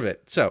serve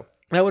it. So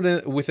that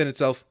would, within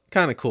itself,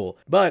 kind of cool.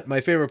 But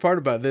my favorite part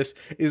about this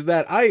is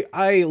that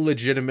I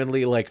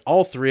legitimately, like,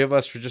 all three of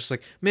us were just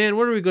like, man,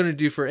 what are we going to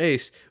do for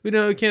ace? We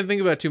can't think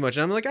about it too much.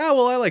 And I'm like,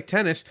 well, I like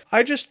tennis.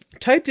 I just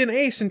typed in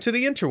ace into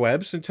the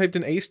interwebs and typed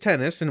in ace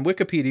tennis, and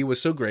Wikipedia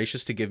was so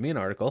gracious to give me an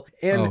article.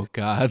 And Oh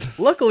God.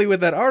 luckily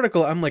with that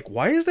article, I'm like,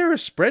 why is there a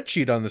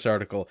spreadsheet on this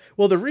article?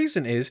 Well, the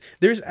reason is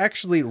there's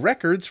actually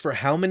records for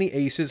how many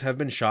aces have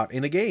been shot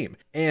in a game.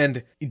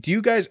 And do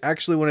you guys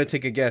actually want to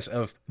take a guess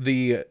of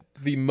the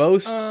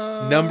most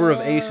number of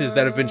aces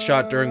that have been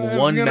shot during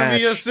one match? It's gonna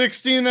be a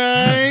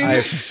 69.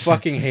 I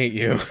fucking hate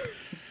you.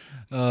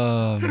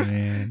 Oh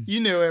man. You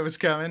knew it was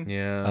coming.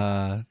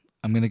 Yeah.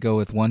 I'm gonna go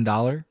with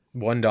 $1.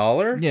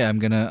 $1? Yeah, I'm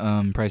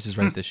gonna Price is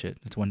Right this shit.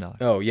 It's $1.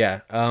 Oh, yeah.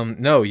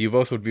 No, you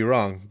both would be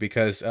wrong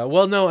because,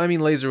 no, I mean,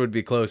 Laser would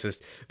be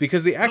closest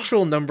because the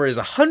actual number is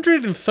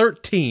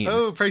 113.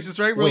 Oh, Price is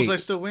Right rules. Wait. I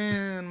still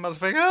win,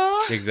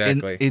 motherfucker.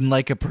 Exactly. In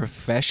like a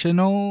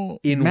professional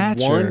In match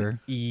one,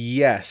 or?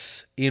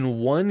 yes, in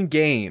one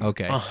game,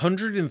 Okay.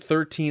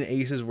 113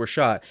 aces were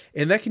shot,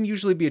 and that can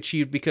usually be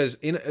achieved because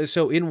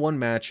in one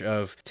match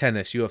of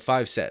tennis, you have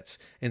 5 sets,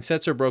 and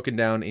sets are broken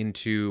down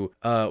into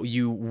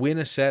you win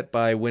a set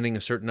by winning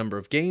a certain number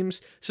of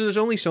games. So there's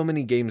only so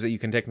many games that you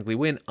can technically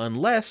win,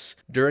 unless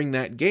during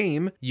that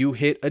game you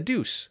hit a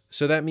deuce.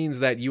 So that means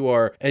that you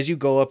are, as you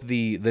go up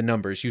the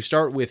numbers, you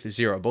start with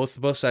 0.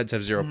 Both sides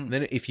have 0.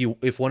 Then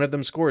if one of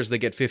them scores, they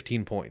get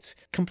 15 points.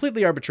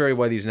 Completely arbitrary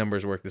why these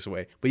numbers work this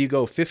way. But you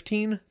go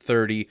 15,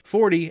 30,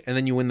 40, and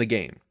then you win the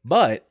game.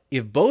 But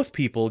if both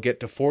people get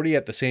to 40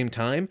 at the same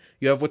time,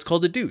 you have what's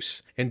called a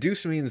deuce. And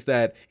deuce means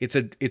that it's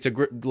a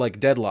like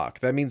deadlock.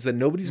 That means that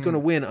nobody's going to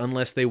win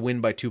unless they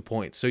win by 2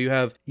 points. So you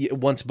have,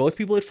 once both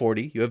people hit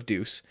 40, you have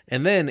deuce.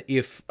 And then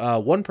if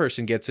one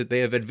person gets it, they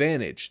have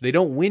advantage. They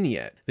don't win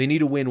yet. They need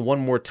to win one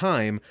more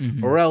time,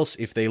 or else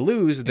if they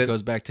lose, then It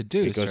goes back to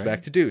deuce. it goes right?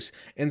 back to deuce.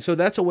 And so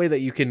that's a way that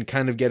you can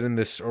kind of get in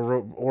this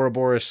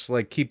Ouroboros,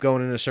 like keep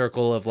going in a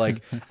circle of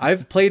like,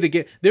 I've played a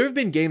game. There have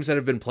been games that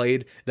have been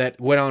played that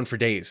went on for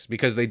days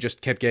because they just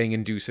kept getting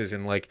in deuces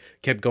and like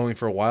kept going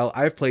for a while.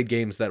 I've played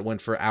games that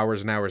went for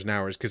hours and hours and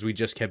hours because we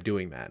just kept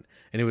doing that.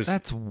 And it was,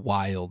 That's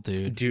wild,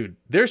 dude.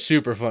 they're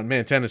super fun.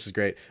 Man, tennis is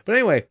great. But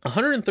anyway,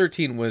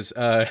 113 was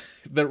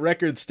the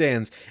record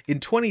stands in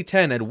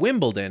 2010 at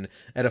Wimbledon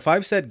at a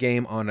 5-set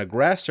game on a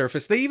grass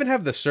surface. They even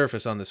have the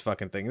surface on this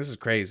fucking thing. This is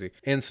crazy.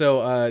 And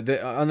so on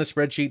the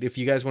spreadsheet, if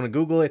you guys want to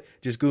Google it,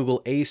 just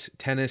Google ace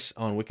tennis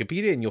on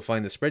Wikipedia and you'll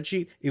find the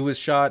spreadsheet. It was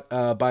shot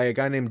by a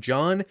guy named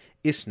John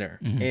Isner,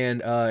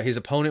 and his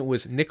opponent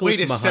was Nicholas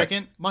Wait a Mahut.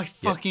 second. My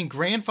fucking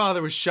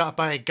grandfather was shot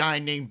by a guy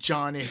named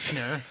John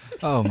Isner.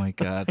 Oh my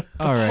God.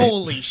 All right.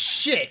 Holy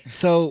shit.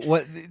 So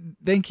what?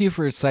 Thank you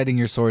for citing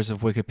your source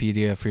of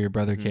Wikipedia for your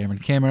brother Cameron.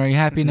 Cameron, are you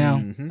happy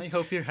now? I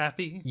hope you're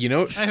happy. You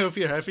know, I hope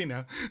you're happy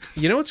now.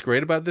 you know what's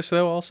great about this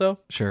though? Also,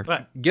 Sure.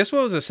 What? guess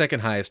what was the second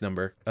highest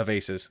number of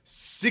aces?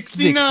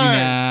 69.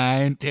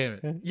 69. Damn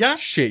it. Yeah?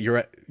 Shit, you're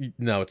right.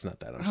 No, it's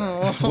not that. I'm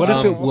sorry. What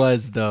if it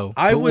was though?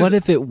 what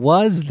if it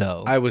was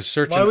though? I was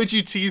searching. Why would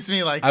you tease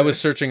me like I was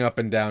this? searching up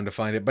and down to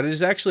find it, but it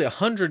is actually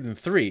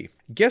 103.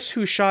 Guess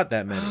who shot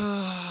that many?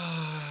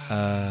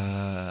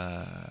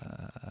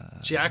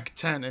 Jack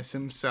Tennis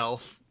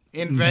himself,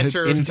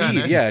 inventor of Indeed,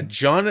 tennis. yeah,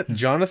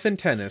 Jonathan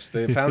Tennis,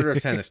 the founder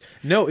of tennis.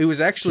 No, it was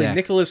actually Jack.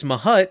 Nicholas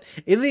Mahut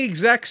in the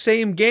exact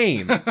same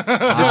game. That's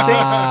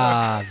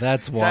wild.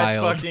 That's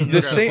fucking The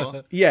incredible.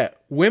 same, yeah.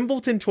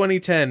 Wimbledon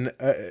 2010.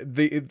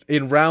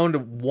 In round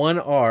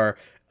 1R,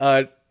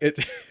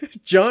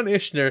 John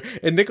Ishner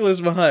and Nicholas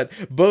Mahut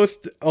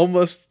both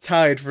almost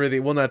tied for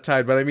the, well, not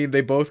tied, but I mean they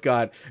both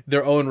got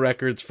their own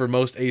records for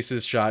most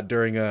aces shot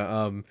during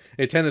a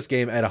tennis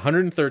game at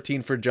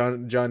 113 for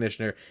John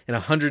Ishner and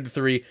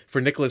 103 for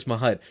Nicholas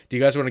Mahut. Do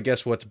you guys want to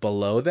guess what's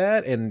below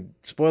that? And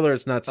spoiler,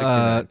 it's not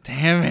 69.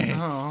 Damn it.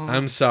 Oh,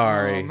 I'm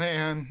sorry. Oh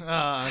man.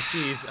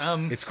 Jeez.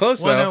 It's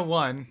close, though.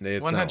 101.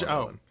 It's not 100.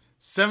 101.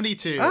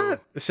 72.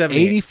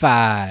 78.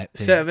 85.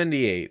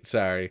 78,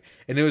 sorry.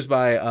 And it was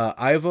by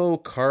Ivo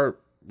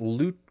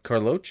Karlovic?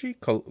 Karlovic,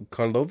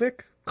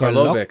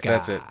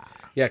 that's it.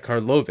 Yeah,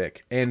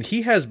 Karlovic. And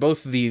he has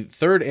both the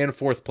third and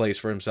fourth place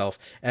for himself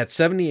at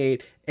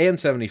 78 and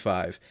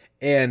 75.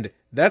 And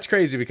that's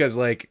crazy because,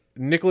 like,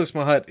 Nicholas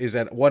Mahut is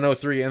at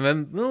 103 and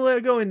then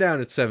going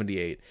down at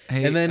 78.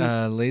 Hey, and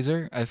then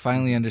Laser, I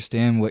finally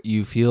understand what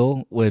you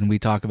feel when we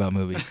talk about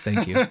movies.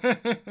 Thank you.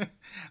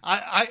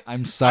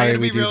 I'm sorry I gotta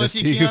we be do real this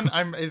with to you.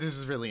 Keon. This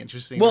is really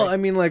interesting. well, Like, I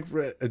mean, like,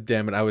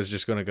 damn it, I was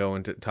just going to go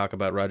and talk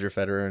about Roger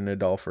Federer and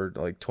Nadal for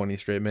like 20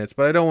 straight minutes,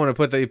 but I don't want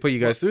to put you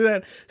guys through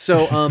that.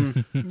 So,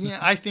 yeah,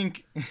 I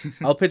think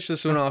I'll pitch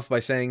this one off by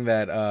saying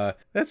that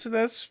that's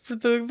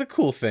the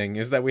cool thing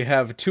is that we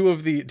have two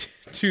of the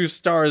two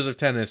stars of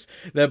tennis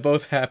that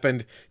both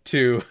happened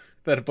to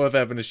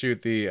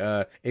shoot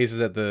the aces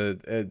at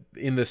the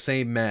in the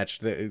same match,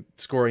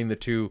 scoring the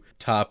two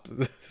top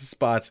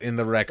spots in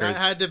the records.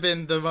 that had to have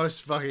been the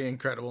most fucking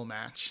incredible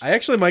match. I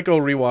actually might go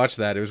rewatch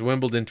that. It was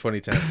Wimbledon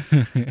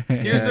 2010.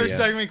 Here's our yeah.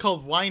 segment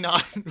called Why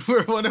Not,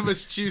 where one of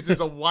us chooses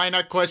a why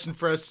not question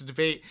for us to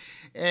debate.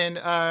 And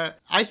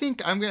I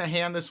think I'm going to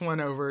hand this one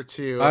over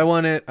to... I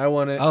want it.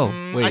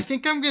 Oh, wait. I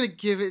think I'm going to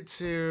give it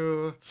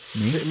to...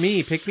 Pick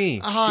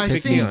me. I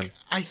Keon.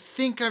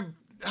 think I'm...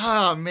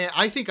 Oh, man.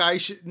 I think I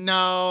should...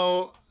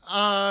 No.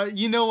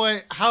 You know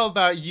what? How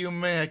about you,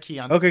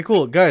 Keon? Okay,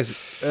 cool, guys.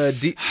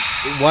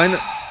 Why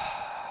not?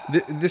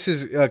 This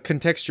is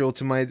contextual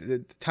to my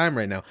time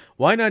right now.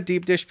 Why not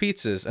deep dish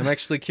pizzas? I'm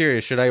actually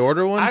curious. Should I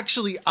order one?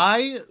 Actually,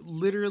 I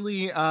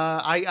literally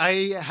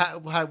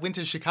I went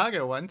to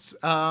Chicago once,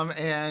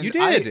 and You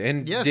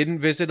did, yes. didn't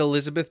visit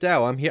Elizabeth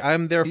Dow. I'm here.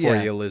 I'm there for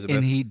you, Elizabeth.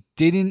 And he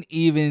didn't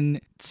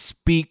even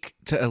speak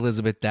to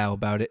Elizabeth Dow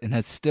about it and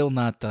has still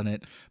not done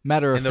it.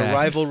 Matter of And the fact.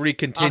 rivalry I'll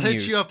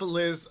continues. hit you up,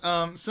 Liz.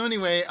 So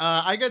anyway,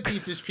 I got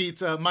deep dish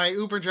pizza. My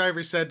Uber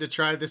driver said to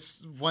try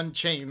this one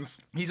chains.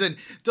 He said,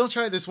 "Don't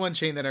try this one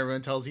chain that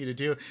everyone tells you to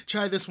do.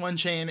 Try this one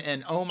chain."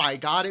 And oh my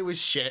god, it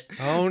was shit.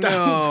 Oh, That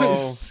no.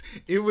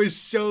 it was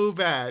so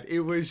bad.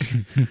 It was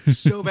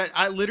so bad.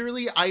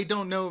 I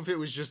don't know if it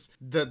was just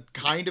the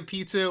kind of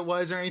pizza it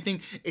was or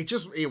anything.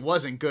 It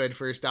wasn't good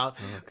first off.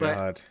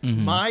 God. But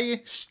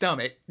my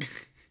stomach.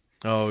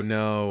 Oh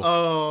no.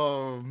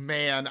 Oh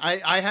man,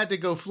 I had to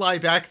go fly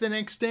back the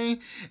next day,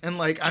 and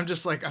like I'm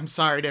just like, I'm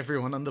sorry to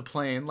everyone on the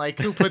plane. Like,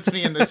 who puts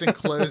me in this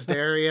enclosed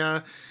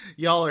area?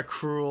 Y'all are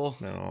cruel.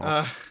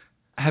 No.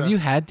 Have you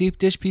had deep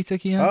dish pizza,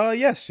 Keon?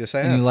 Yes, I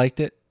and you have. liked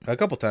it? A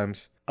couple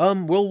times.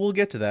 We'll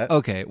get to that.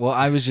 Okay, well,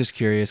 I was just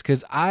curious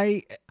because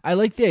I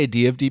like the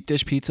idea of deep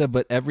dish pizza,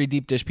 but every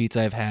deep dish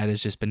pizza I've had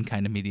has just been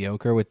kind of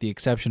mediocre, with the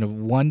exception of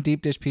one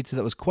deep dish pizza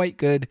that was quite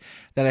good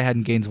that I had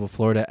in Gainesville,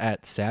 Florida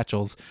at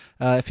Satchel's.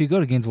 If you go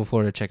to Gainesville,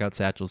 Florida, check out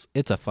Satchel's.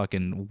 It's a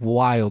fucking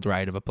wild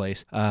ride of a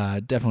place.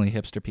 Definitely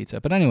hipster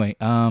pizza. But anyway,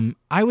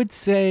 I would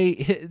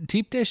say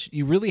deep dish,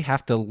 you really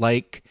have to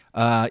like...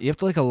 you have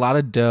to like a lot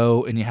of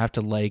dough, and you have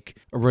to like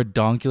a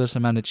redonkulous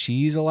amount of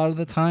cheese a lot of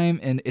the time,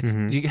 and it's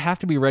you have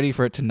to be ready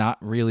for it to not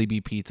really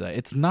be pizza.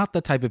 It's not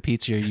the type of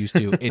pizza you're used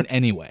to in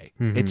any way.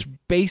 It's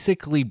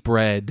basically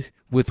bread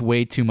with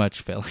way too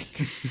much filling.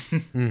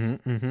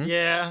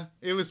 Yeah,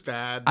 it was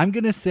bad. I'm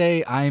gonna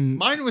say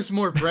Mine was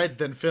more bread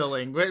than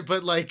filling,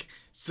 but like,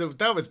 so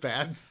that was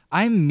bad.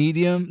 I'm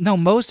medium. No,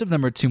 most of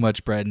them are too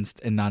much bread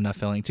and not enough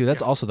filling too.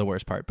 That's also the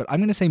worst part. But I'm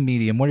gonna say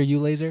medium. What are you,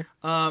 Laser?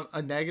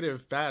 A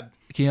negative, bad.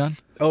 Keon?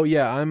 Oh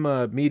yeah, I'm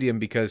medium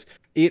because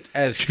it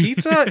as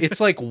pizza, it's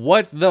like,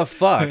 what the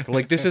fuck?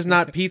 Like, this is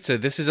not pizza.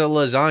 This is a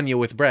lasagna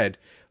with bread.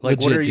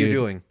 Like, what Legit, are you dude.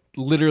 doing?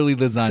 Literally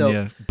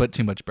lasagna, but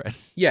too much bread.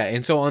 Yeah,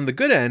 and so on the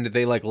good end,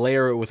 they like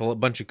layer it with a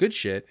bunch of good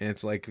shit, and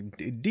it's like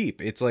deep.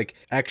 It's like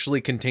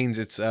actually contains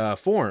its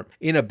form.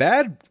 In a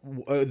bad,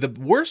 the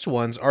worst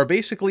ones are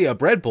basically a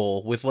bread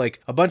bowl with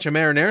like a bunch of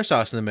marinara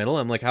sauce in the middle.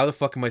 I'm like, how the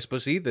fuck am I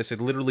supposed to eat this? It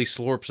literally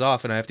slurps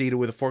off, and I have to eat it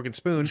with a fork and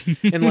spoon.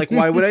 And like,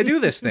 why would I do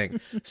this thing?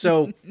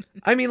 So,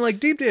 I mean, like,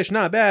 deep dish,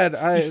 not bad.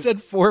 You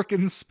said fork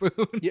and spoon.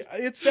 Yeah,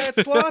 it's that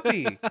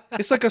sloppy.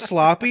 It's like a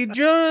sloppy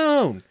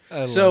Joan.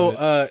 I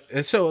love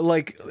So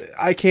like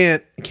I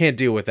can't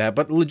deal with that.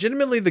 But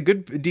legitimately, the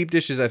good deep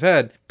dishes I've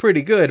had,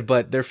 pretty good,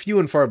 but they're few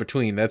and far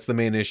between. That's the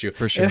main issue.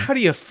 For sure. And how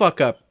do you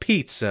fuck up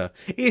pizza?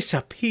 It's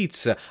a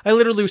pizza. I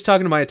literally was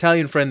talking to my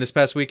Italian friend this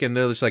past weekend.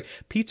 They're just like,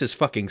 pizza's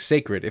fucking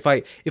sacred. If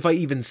I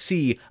even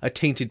see a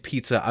tainted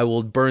pizza, I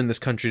will burn this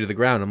country to the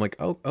ground. I'm like,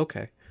 oh,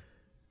 okay.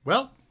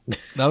 Well,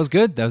 That was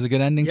good. That was a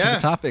good ending to Yeah.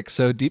 the topic.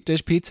 So deep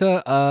dish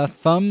pizza,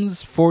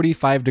 thumbs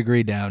 45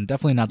 degree down.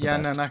 Definitely not the yeah,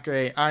 best. no, not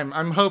great.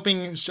 I'm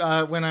hoping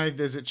when I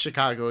visit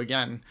Chicago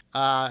again,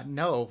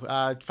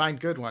 find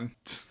good one.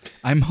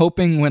 I'm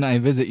hoping when I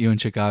visit you in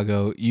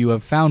Chicago, you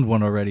have found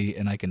one already,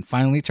 and I can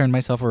finally turn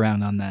myself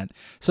around on that.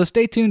 So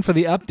stay tuned for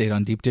the update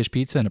on deep dish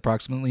pizza in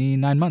approximately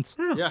 9 months.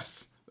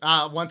 Yes.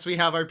 Once we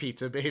have our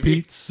pizza, baby.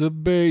 Pizza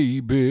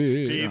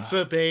baby.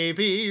 Pizza,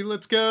 baby.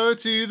 Let's go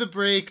to the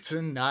break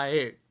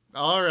tonight.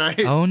 All right.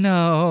 Oh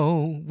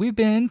no, we've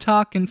been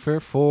talking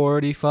for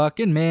 40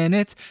 fucking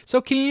minutes.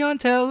 So Keon,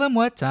 tell them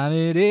what time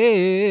it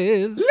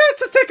is.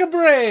 Let's take a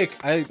break.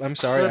 I'm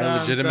sorry. I Dun,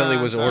 legitimately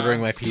dun, was dun.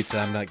 ordering my pizza.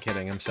 I'm not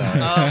kidding. I'm sorry.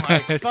 Oh my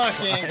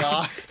fucking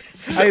god.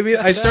 I mean,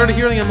 I started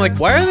hearing. I'm like,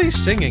 why are they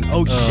singing?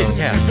 Oh shit,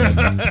 yeah.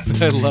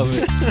 I love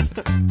it.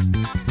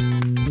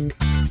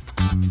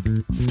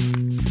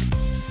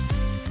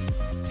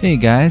 Hey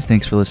guys,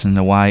 thanks for listening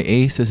to Why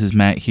Ace. This is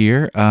Matt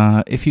here.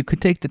 If you could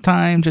take the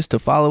time just to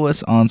follow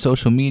us on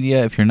social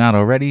media, if you're not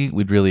already,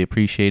 we'd really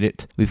appreciate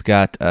it. We've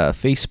got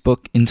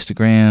Facebook,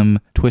 Instagram,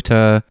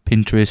 Twitter,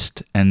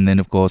 Pinterest, and then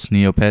of course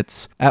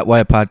Neopets at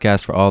Why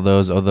Podcast for all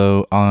those.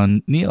 Although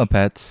on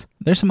Neopets,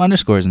 there's some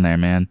underscores in there,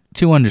 man.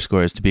 2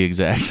 underscores to be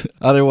exact.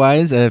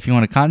 Otherwise, if you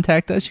want to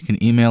contact us, you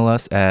can email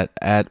us at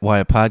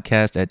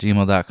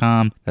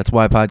whyapodcast@gmail.com. That's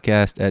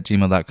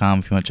whyapodcast@gmail.com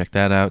if you want to check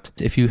that out.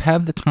 If you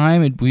have the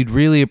time, we'd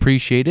really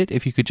appreciate it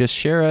if you could just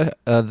share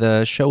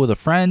the show with a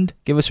friend,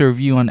 give us a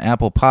review on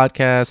Apple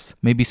Podcasts,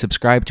 maybe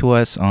subscribe to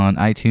us on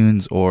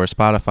iTunes or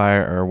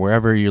Spotify or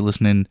wherever you're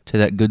listening to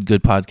that good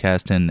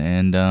podcast.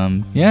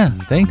 And yeah,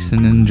 thanks,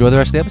 and enjoy the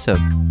rest of the episode.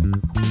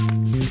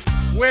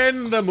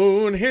 When the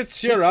moon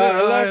hits your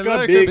eye like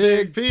a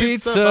big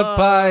pizza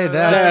pie,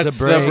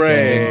 that's a a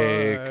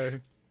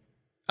break.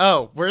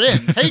 Oh, we're in.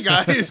 Hey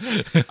guys.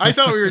 I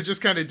thought we were just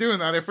kind of doing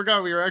that. I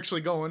forgot we were actually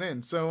going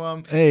in.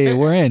 So Hey,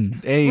 we're in.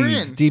 Hey, We're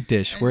it's in. deep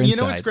dish. We're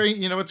inside.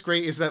 You know what's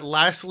great is that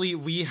lastly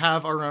we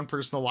have our own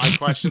personal why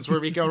questions where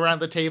we go around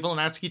the table and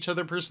ask each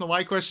other personal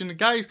why question. And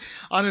guys,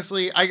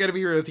 honestly, I gotta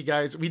be real with you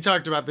guys. We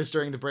talked about this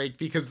during the break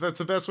because that's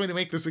the best way to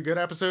make this a good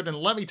episode. And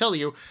let me tell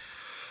you,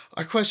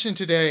 our question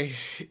today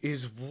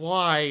is,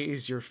 why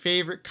is your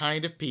favorite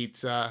kind of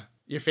pizza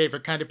your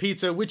favorite kind of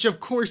pizza? Which of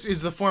course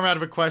is the format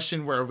of a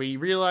question where we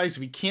realize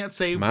we can't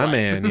say My what.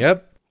 man,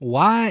 yep.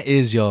 Why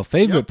is your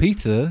favorite Yep.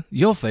 pizza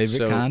your favorite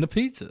So- kind of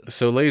pizza?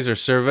 So Laser,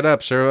 serve it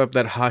up. Serve up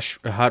that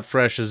hot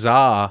fresh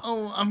za.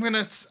 Oh, I'm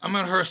gonna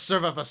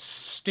serve up a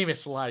steamy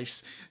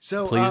slice.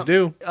 So Please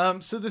do.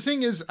 So the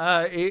thing is,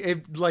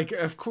 like,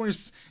 of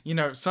course,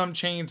 some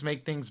chains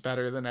make things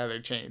better than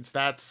other chains.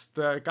 That's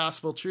the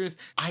gospel truth.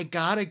 I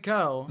gotta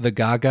go. The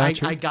Gaga I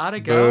treat? gotta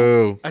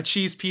go. Boo. A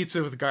cheese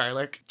pizza with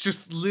garlic.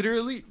 Just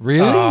literally.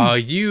 Really? Oh,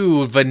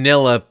 you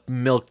vanilla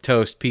milk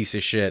toast piece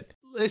of shit.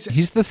 Listen,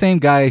 He's the same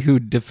guy who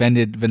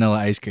defended vanilla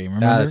ice cream,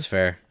 remember? That's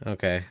fair.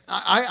 Okay.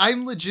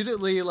 I'm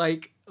legitimately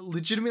like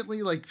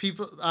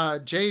people.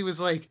 Jay was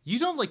like, you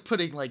don't like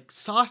putting like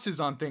sauces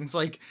on things.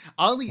 Like,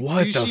 I'll eat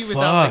What the sushi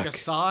without like a fuck?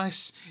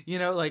 sauce.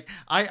 Like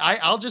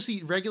I'll just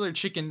eat regular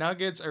chicken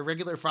nuggets or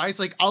regular fries.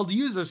 Like, I'll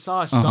use a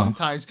sauce Uh-huh.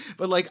 sometimes,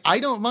 but like I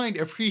don't mind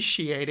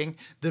appreciating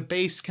the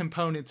base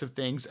components of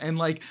things. And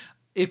like,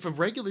 if a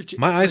regular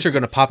My eyes are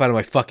going to pop out of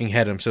my fucking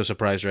head. I'm so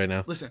surprised right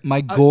now. listen.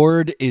 My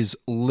gourd is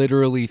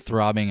literally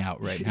throbbing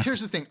out right now. Here's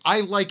the thing.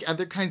 I like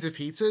other kinds of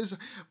pizzas,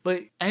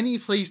 but any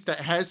place that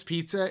has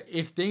pizza,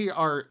 if they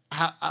are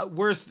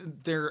worth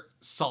their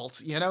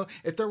salt,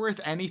 if they're worth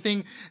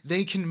anything,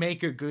 they can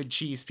make a good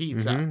cheese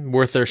pizza.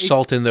 Worth their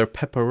salt and their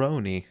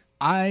pepperoni.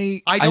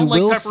 I don't like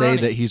will say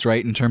pepperoni. that he's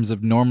right in terms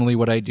of normally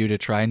what I do to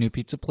try a new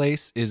pizza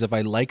place is if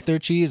I like their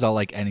cheese, I'll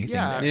like anything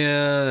Yeah. there.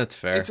 Yeah, that's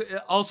fair. It's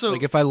also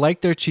Like if I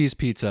like their cheese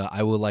pizza,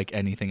 I will like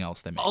anything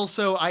else they make.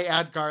 also I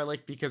add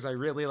garlic because I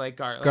really like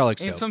garlic.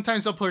 Garlic's and dope.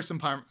 sometimes I'll pour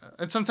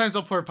sometimes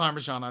I'll pour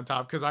Parmesan on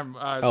top because I'm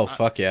Oh,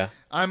 fuck yeah.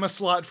 I'm a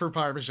slut for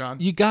Parmesan.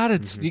 You gotta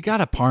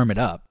parm it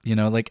up,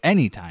 like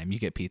anytime you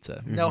get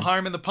pizza. No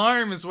harm in the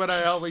parm is what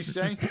I always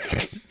say.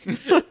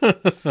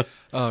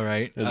 All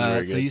right.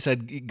 very So good. you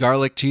said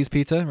garlic cheese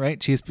pizza, right?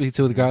 Cheese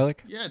pizza with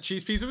garlic. Yeah,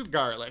 cheese pizza with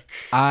garlic.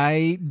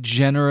 I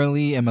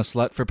generally am a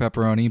slut for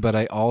pepperoni, but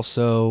I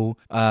also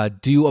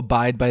do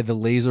abide by the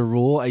laser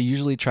rule. I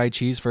usually try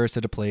cheese first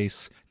at a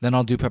place, then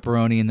I'll do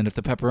pepperoni, and then if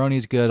the pepperoni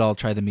is good, I'll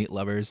try the meat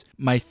lovers.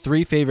 My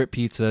 3 favorite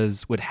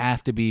pizzas would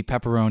have to be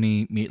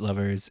pepperoni, meat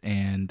lovers,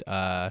 and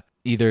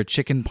either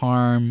chicken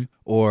parm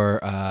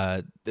or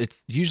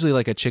it's usually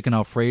like a chicken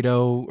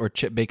Alfredo or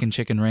bacon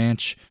chicken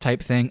ranch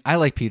type thing. I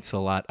like pizza a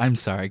lot. I'm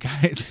sorry,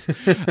 guys.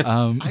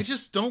 I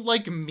just don't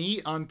like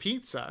meat on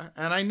pizza,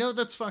 and I know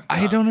that's fucked up.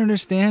 I don't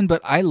understand,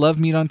 but I love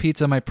meat on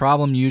pizza. My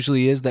problem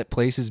usually is that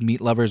places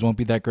meat lovers won't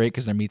be that great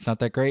because their meat's not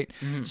that great.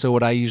 So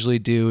what I usually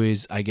do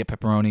is I get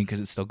pepperoni because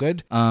it's still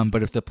good.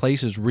 But if the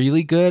place is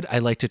really good, I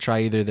like to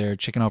try either their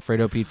chicken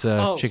Alfredo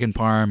pizza, chicken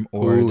parm,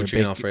 or Ooh,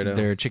 chicken Alfredo.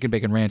 their chicken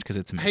bacon ranch because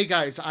it's meat. Hey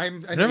guys,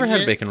 I've never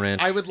had bacon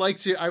ranch. I would like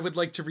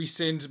to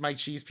rescind my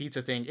cheese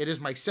pizza thing. It is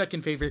my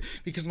second favorite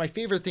because my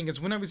favorite thing is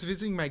when I was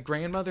visiting my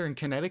grandmother in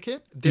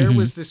Connecticut, there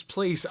was this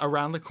place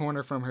around the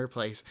corner from her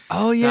place.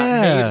 Oh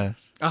yeah.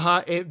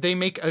 They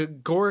make a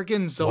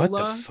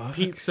gorgonzola fuck?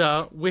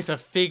 pizza with a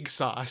fig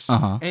sauce,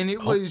 and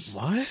it was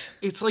what?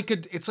 It's like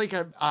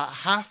a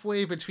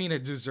halfway between a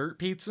dessert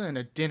pizza and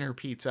a dinner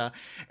pizza,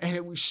 and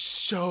it was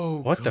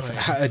so What good.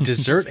 a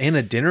dessert and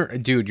a dinner?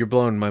 Dude, you're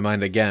blowing my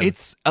mind again.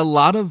 It's a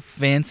lot of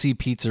fancy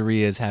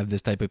pizzerias have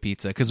this type of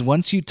pizza because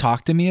once you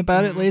talked to me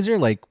about it, Laser,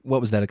 like what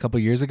was that, a couple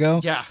years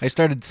ago? Yeah. I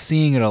started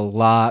seeing it a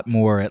lot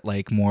more at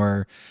like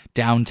more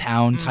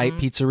downtown type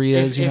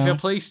pizzerias. If a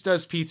place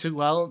does pizza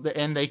well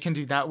and they can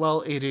do that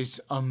well, it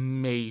is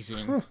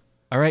amazing.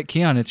 All right,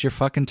 Keon, it's your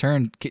fucking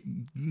turn.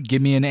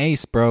 Give me an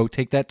ace, bro.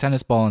 Take that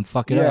tennis ball and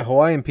fuck it yeah, up.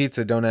 Hawaiian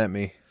pizza, don't at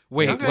me.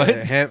 Wait, Okay. what?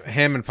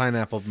 Ham and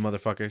pineapple,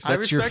 motherfuckers. I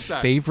That's your respect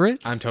that.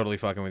 favorite? I'm totally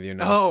fucking with you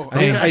now. Oh, I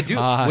mean, okay. I do.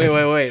 God.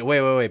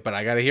 Wait. But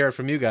I got to hear it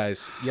from you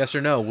guys. Yes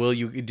or no?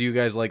 Do you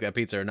guys like that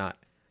pizza or not?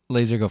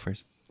 Laser, go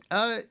first.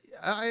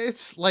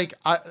 It's like,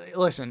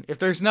 listen, if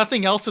there's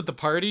nothing else at the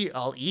party,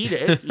 I'll eat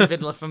it,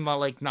 even if I'm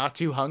like not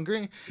too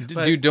hungry.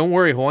 But Dude, don't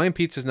worry. Hawaiian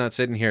pizza's not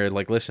sitting here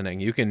like listening.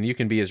 You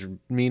can be as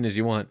mean as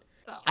you want.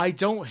 I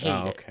don't hate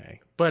Oh, it,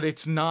 okay. but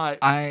it's not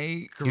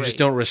I great. You just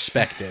don't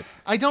respect it.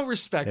 I don't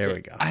respect it. There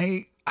we go.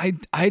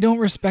 I don't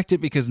respect it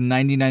because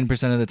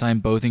 99% of the time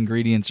both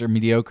ingredients are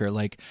mediocre.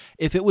 Like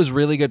if it was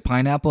really good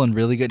pineapple and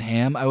really good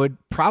ham, I would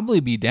probably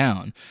be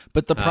down.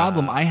 But the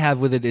problem I have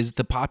with it is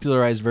the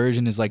popularized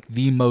version is like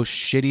the most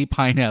shitty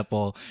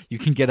pineapple you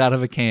can get out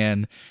of a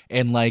can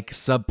and like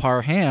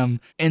subpar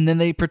ham, and then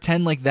they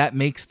pretend like that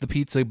makes the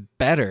pizza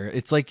better.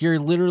 It's like you're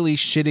literally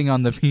shitting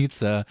on the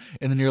pizza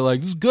and then you're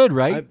like, "This is good,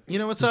 right?" You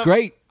know what's It's up?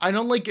 great. I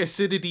don't like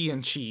acidity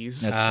in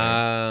cheese.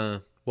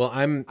 That's Well,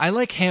 I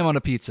like ham on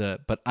a pizza,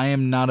 but I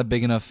am not a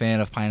big enough fan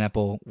of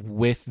pineapple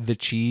with the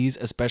cheese,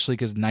 especially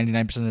because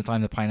 99% of the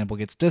time the pineapple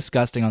gets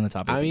disgusting on the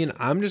top of the I mean,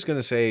 pizza. I'm just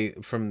gonna say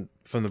from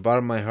the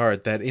bottom of my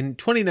heart that in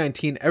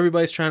 2019,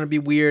 everybody's trying to be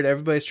weird,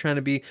 everybody's trying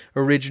to be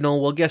original.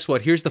 Well, guess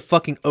what? Here's the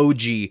fucking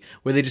OG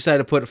where they decided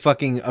to put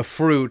fucking a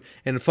fruit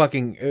and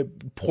fucking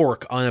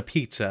pork on a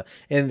pizza,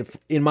 and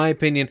in my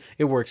opinion,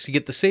 it works. You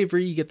get the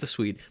savory, you get the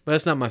sweet, but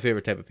that's not my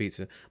favorite type of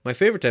pizza. My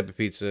favorite type of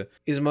pizza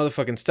is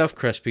motherfucking stuffed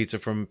crust pizza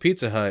from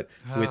Pizza Hut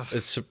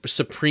with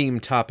supreme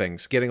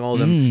toppings, getting all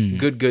them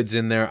good goods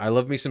in there. I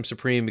love me some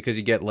supreme because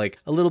you get like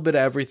a little bit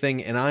of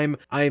everything, and I'm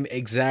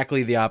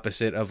exactly the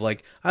opposite of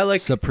like I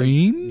like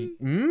Supreme?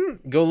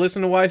 Go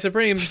listen to Why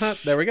Supreme. Huh,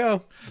 there we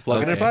go.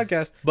 Plug in our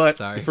podcast. But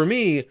Sorry. for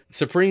me,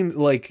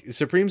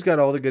 Supreme's got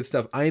all the good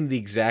stuff. I'm the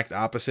exact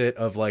opposite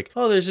of like,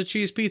 oh, there's a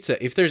cheese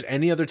pizza. If there's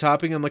any other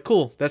topping, I'm like,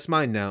 cool, that's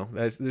mine now.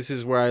 This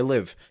is where I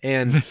live.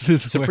 And This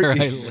is where I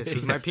live. This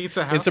is my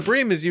pizza house. and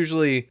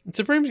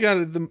Supreme's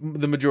got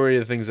the majority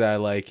of the things that I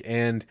like.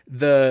 And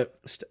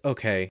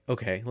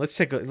okay, let's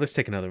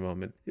take another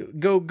moment.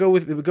 Go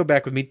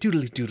back with me.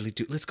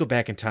 Doodly. Let's go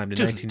back in time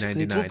to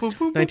 1999.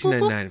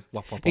 1999.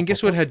 And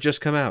guess what had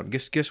just come out?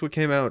 Guess what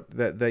came out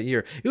that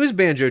year? It was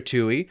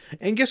Banjo-Tooie.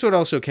 And guess what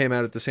also came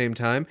out at the same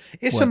time?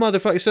 It's some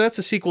motherfucker. So that's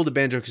a sequel to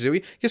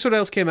Banjo-Kazooie. Guess what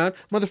else came out?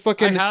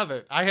 Motherfucking. I have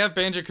it. I have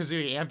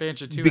Banjo-Kazooie and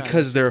Banjo-Tooie.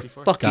 Because they're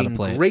fucking. fucking Gotta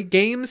play it. great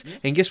games.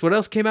 And guess what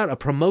else came out? A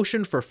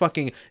promotion for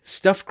fucking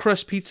stuffed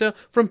crust pizza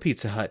from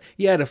Pizza Hut.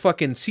 You had a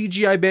fucking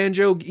CGI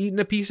Banjo eating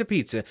a piece of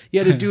pizza. You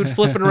had a dude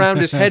flipping around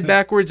his head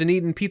backwards and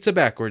eating pizza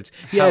backwards.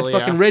 You had Hell yeah.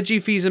 fucking Reggie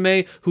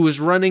Fils-Aimé, who was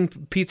running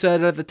Pizza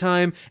Hut at the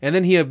time, and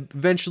then he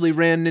eventually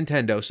ran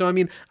Nintendo. So I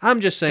mean,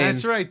 I'm just saying.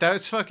 That's right.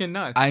 That's fucking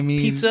nuts. I mean,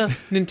 Pizza,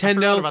 forgot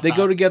Nintendo, about they that.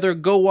 go together.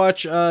 Go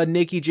watch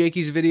Nakey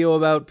Jakey's video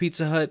about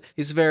Pizza Hut.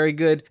 It's very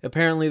good.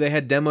 Apparently, they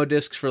had demo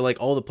discs for like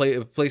all the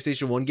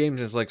PlayStation 1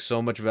 games. It's like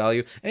so much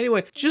value.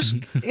 Anyway, just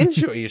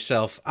enjoy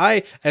yourself.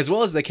 As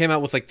well as they came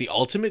out with like the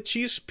ultimate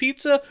cheese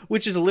pizza,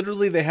 which is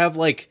literally they have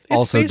like it's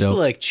Also basically dope.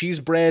 like cheese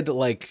bread,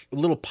 like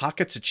little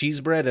pockets of cheese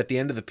bread at the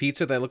end of the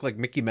pizza that look like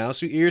Mickey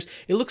Mouse ears.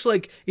 It looks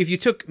like if you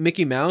took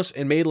Mickey Mouse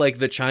and made like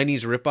the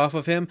Chinese ripoff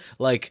of him,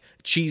 like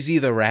Cheesy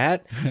the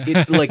Rat.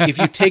 Like if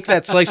you take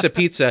that slice of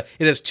pizza,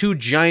 it has two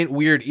giant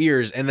weird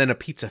ears and then a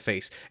pizza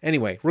face.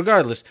 Anyway,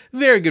 regardless,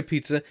 very good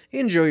pizza.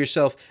 Enjoy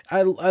yourself.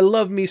 I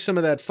love me some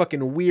of that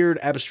fucking weird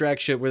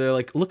abstract shit where they're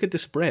like, look at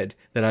this bread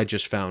that I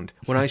just found.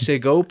 When I say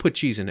go, put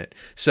cheese in it.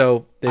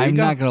 So there you I'm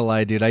go. not gonna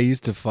lie, dude. I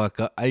used to fuck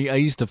up. I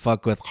used to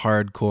fuck with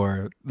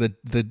hardcore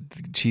the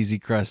cheesy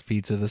crust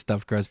pizza, the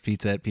stuffed crust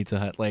pizza at Pizza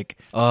Hut. Like,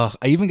 I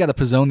even got a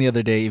Pizzone the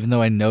other day, even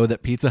though I know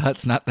that Pizza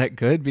Hut's not that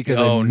good because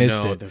Oh, I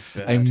missed no, it. they're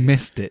bad. I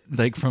missed it,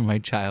 like from my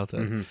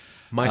childhood.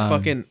 My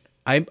fucking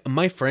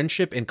My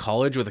friendship in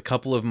college with a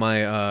couple of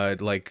my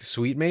like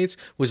suite mates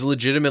was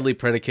legitimately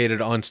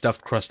predicated on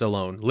stuffed crust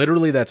alone.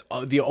 Literally, that's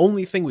the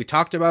only thing we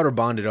talked about or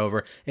bonded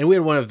over, and we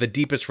had one of the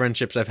deepest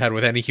friendships I've had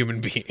with any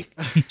human being.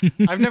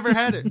 I've never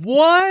had it.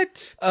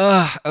 What?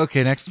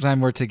 Okay, next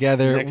time we're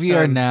together, Next we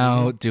are time-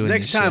 now doing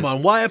Next this time shit.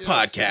 on Why a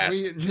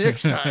Podcast.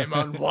 Next time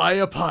on Why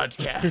a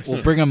Podcast.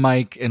 We'll bring a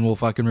mic and we'll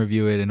fucking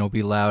review it, and it'll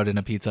be loud in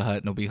a Pizza Hut,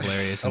 and it'll be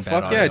hilarious. And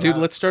Fuck bad yeah, audio.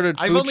 dude! Let's start a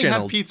I've food only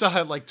channel. had Pizza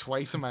Hut like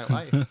twice in my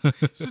life.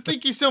 So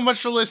thank you so much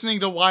for listening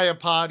to Why a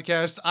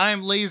Podcast.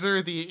 I'm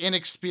Laser, the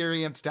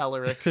inexperienced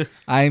Elric.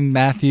 I'm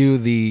Matthew,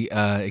 the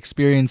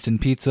experienced in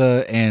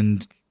pizza,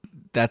 and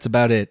that's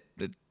about it.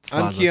 It's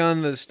I'm Laza.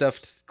 Keon, the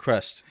stuffed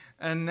crust.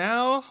 And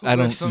now I with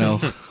don't some- know.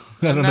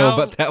 I don't know now-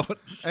 about that one.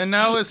 And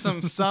now with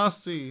some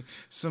saucy,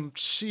 some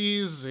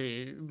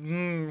cheesy,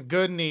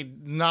 goodney,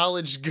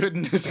 knowledge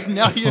goodness.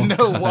 Now you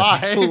know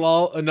why.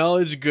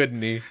 Knowledge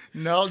goodney.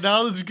 No,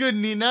 now it's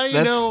goodney. Now you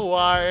That's- know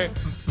why.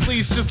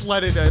 Please just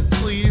let it end.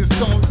 Please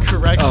don't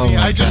correct Oh me.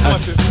 my I just God.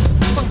 want this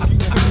fucking.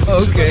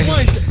 Okay.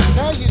 Just,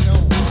 now you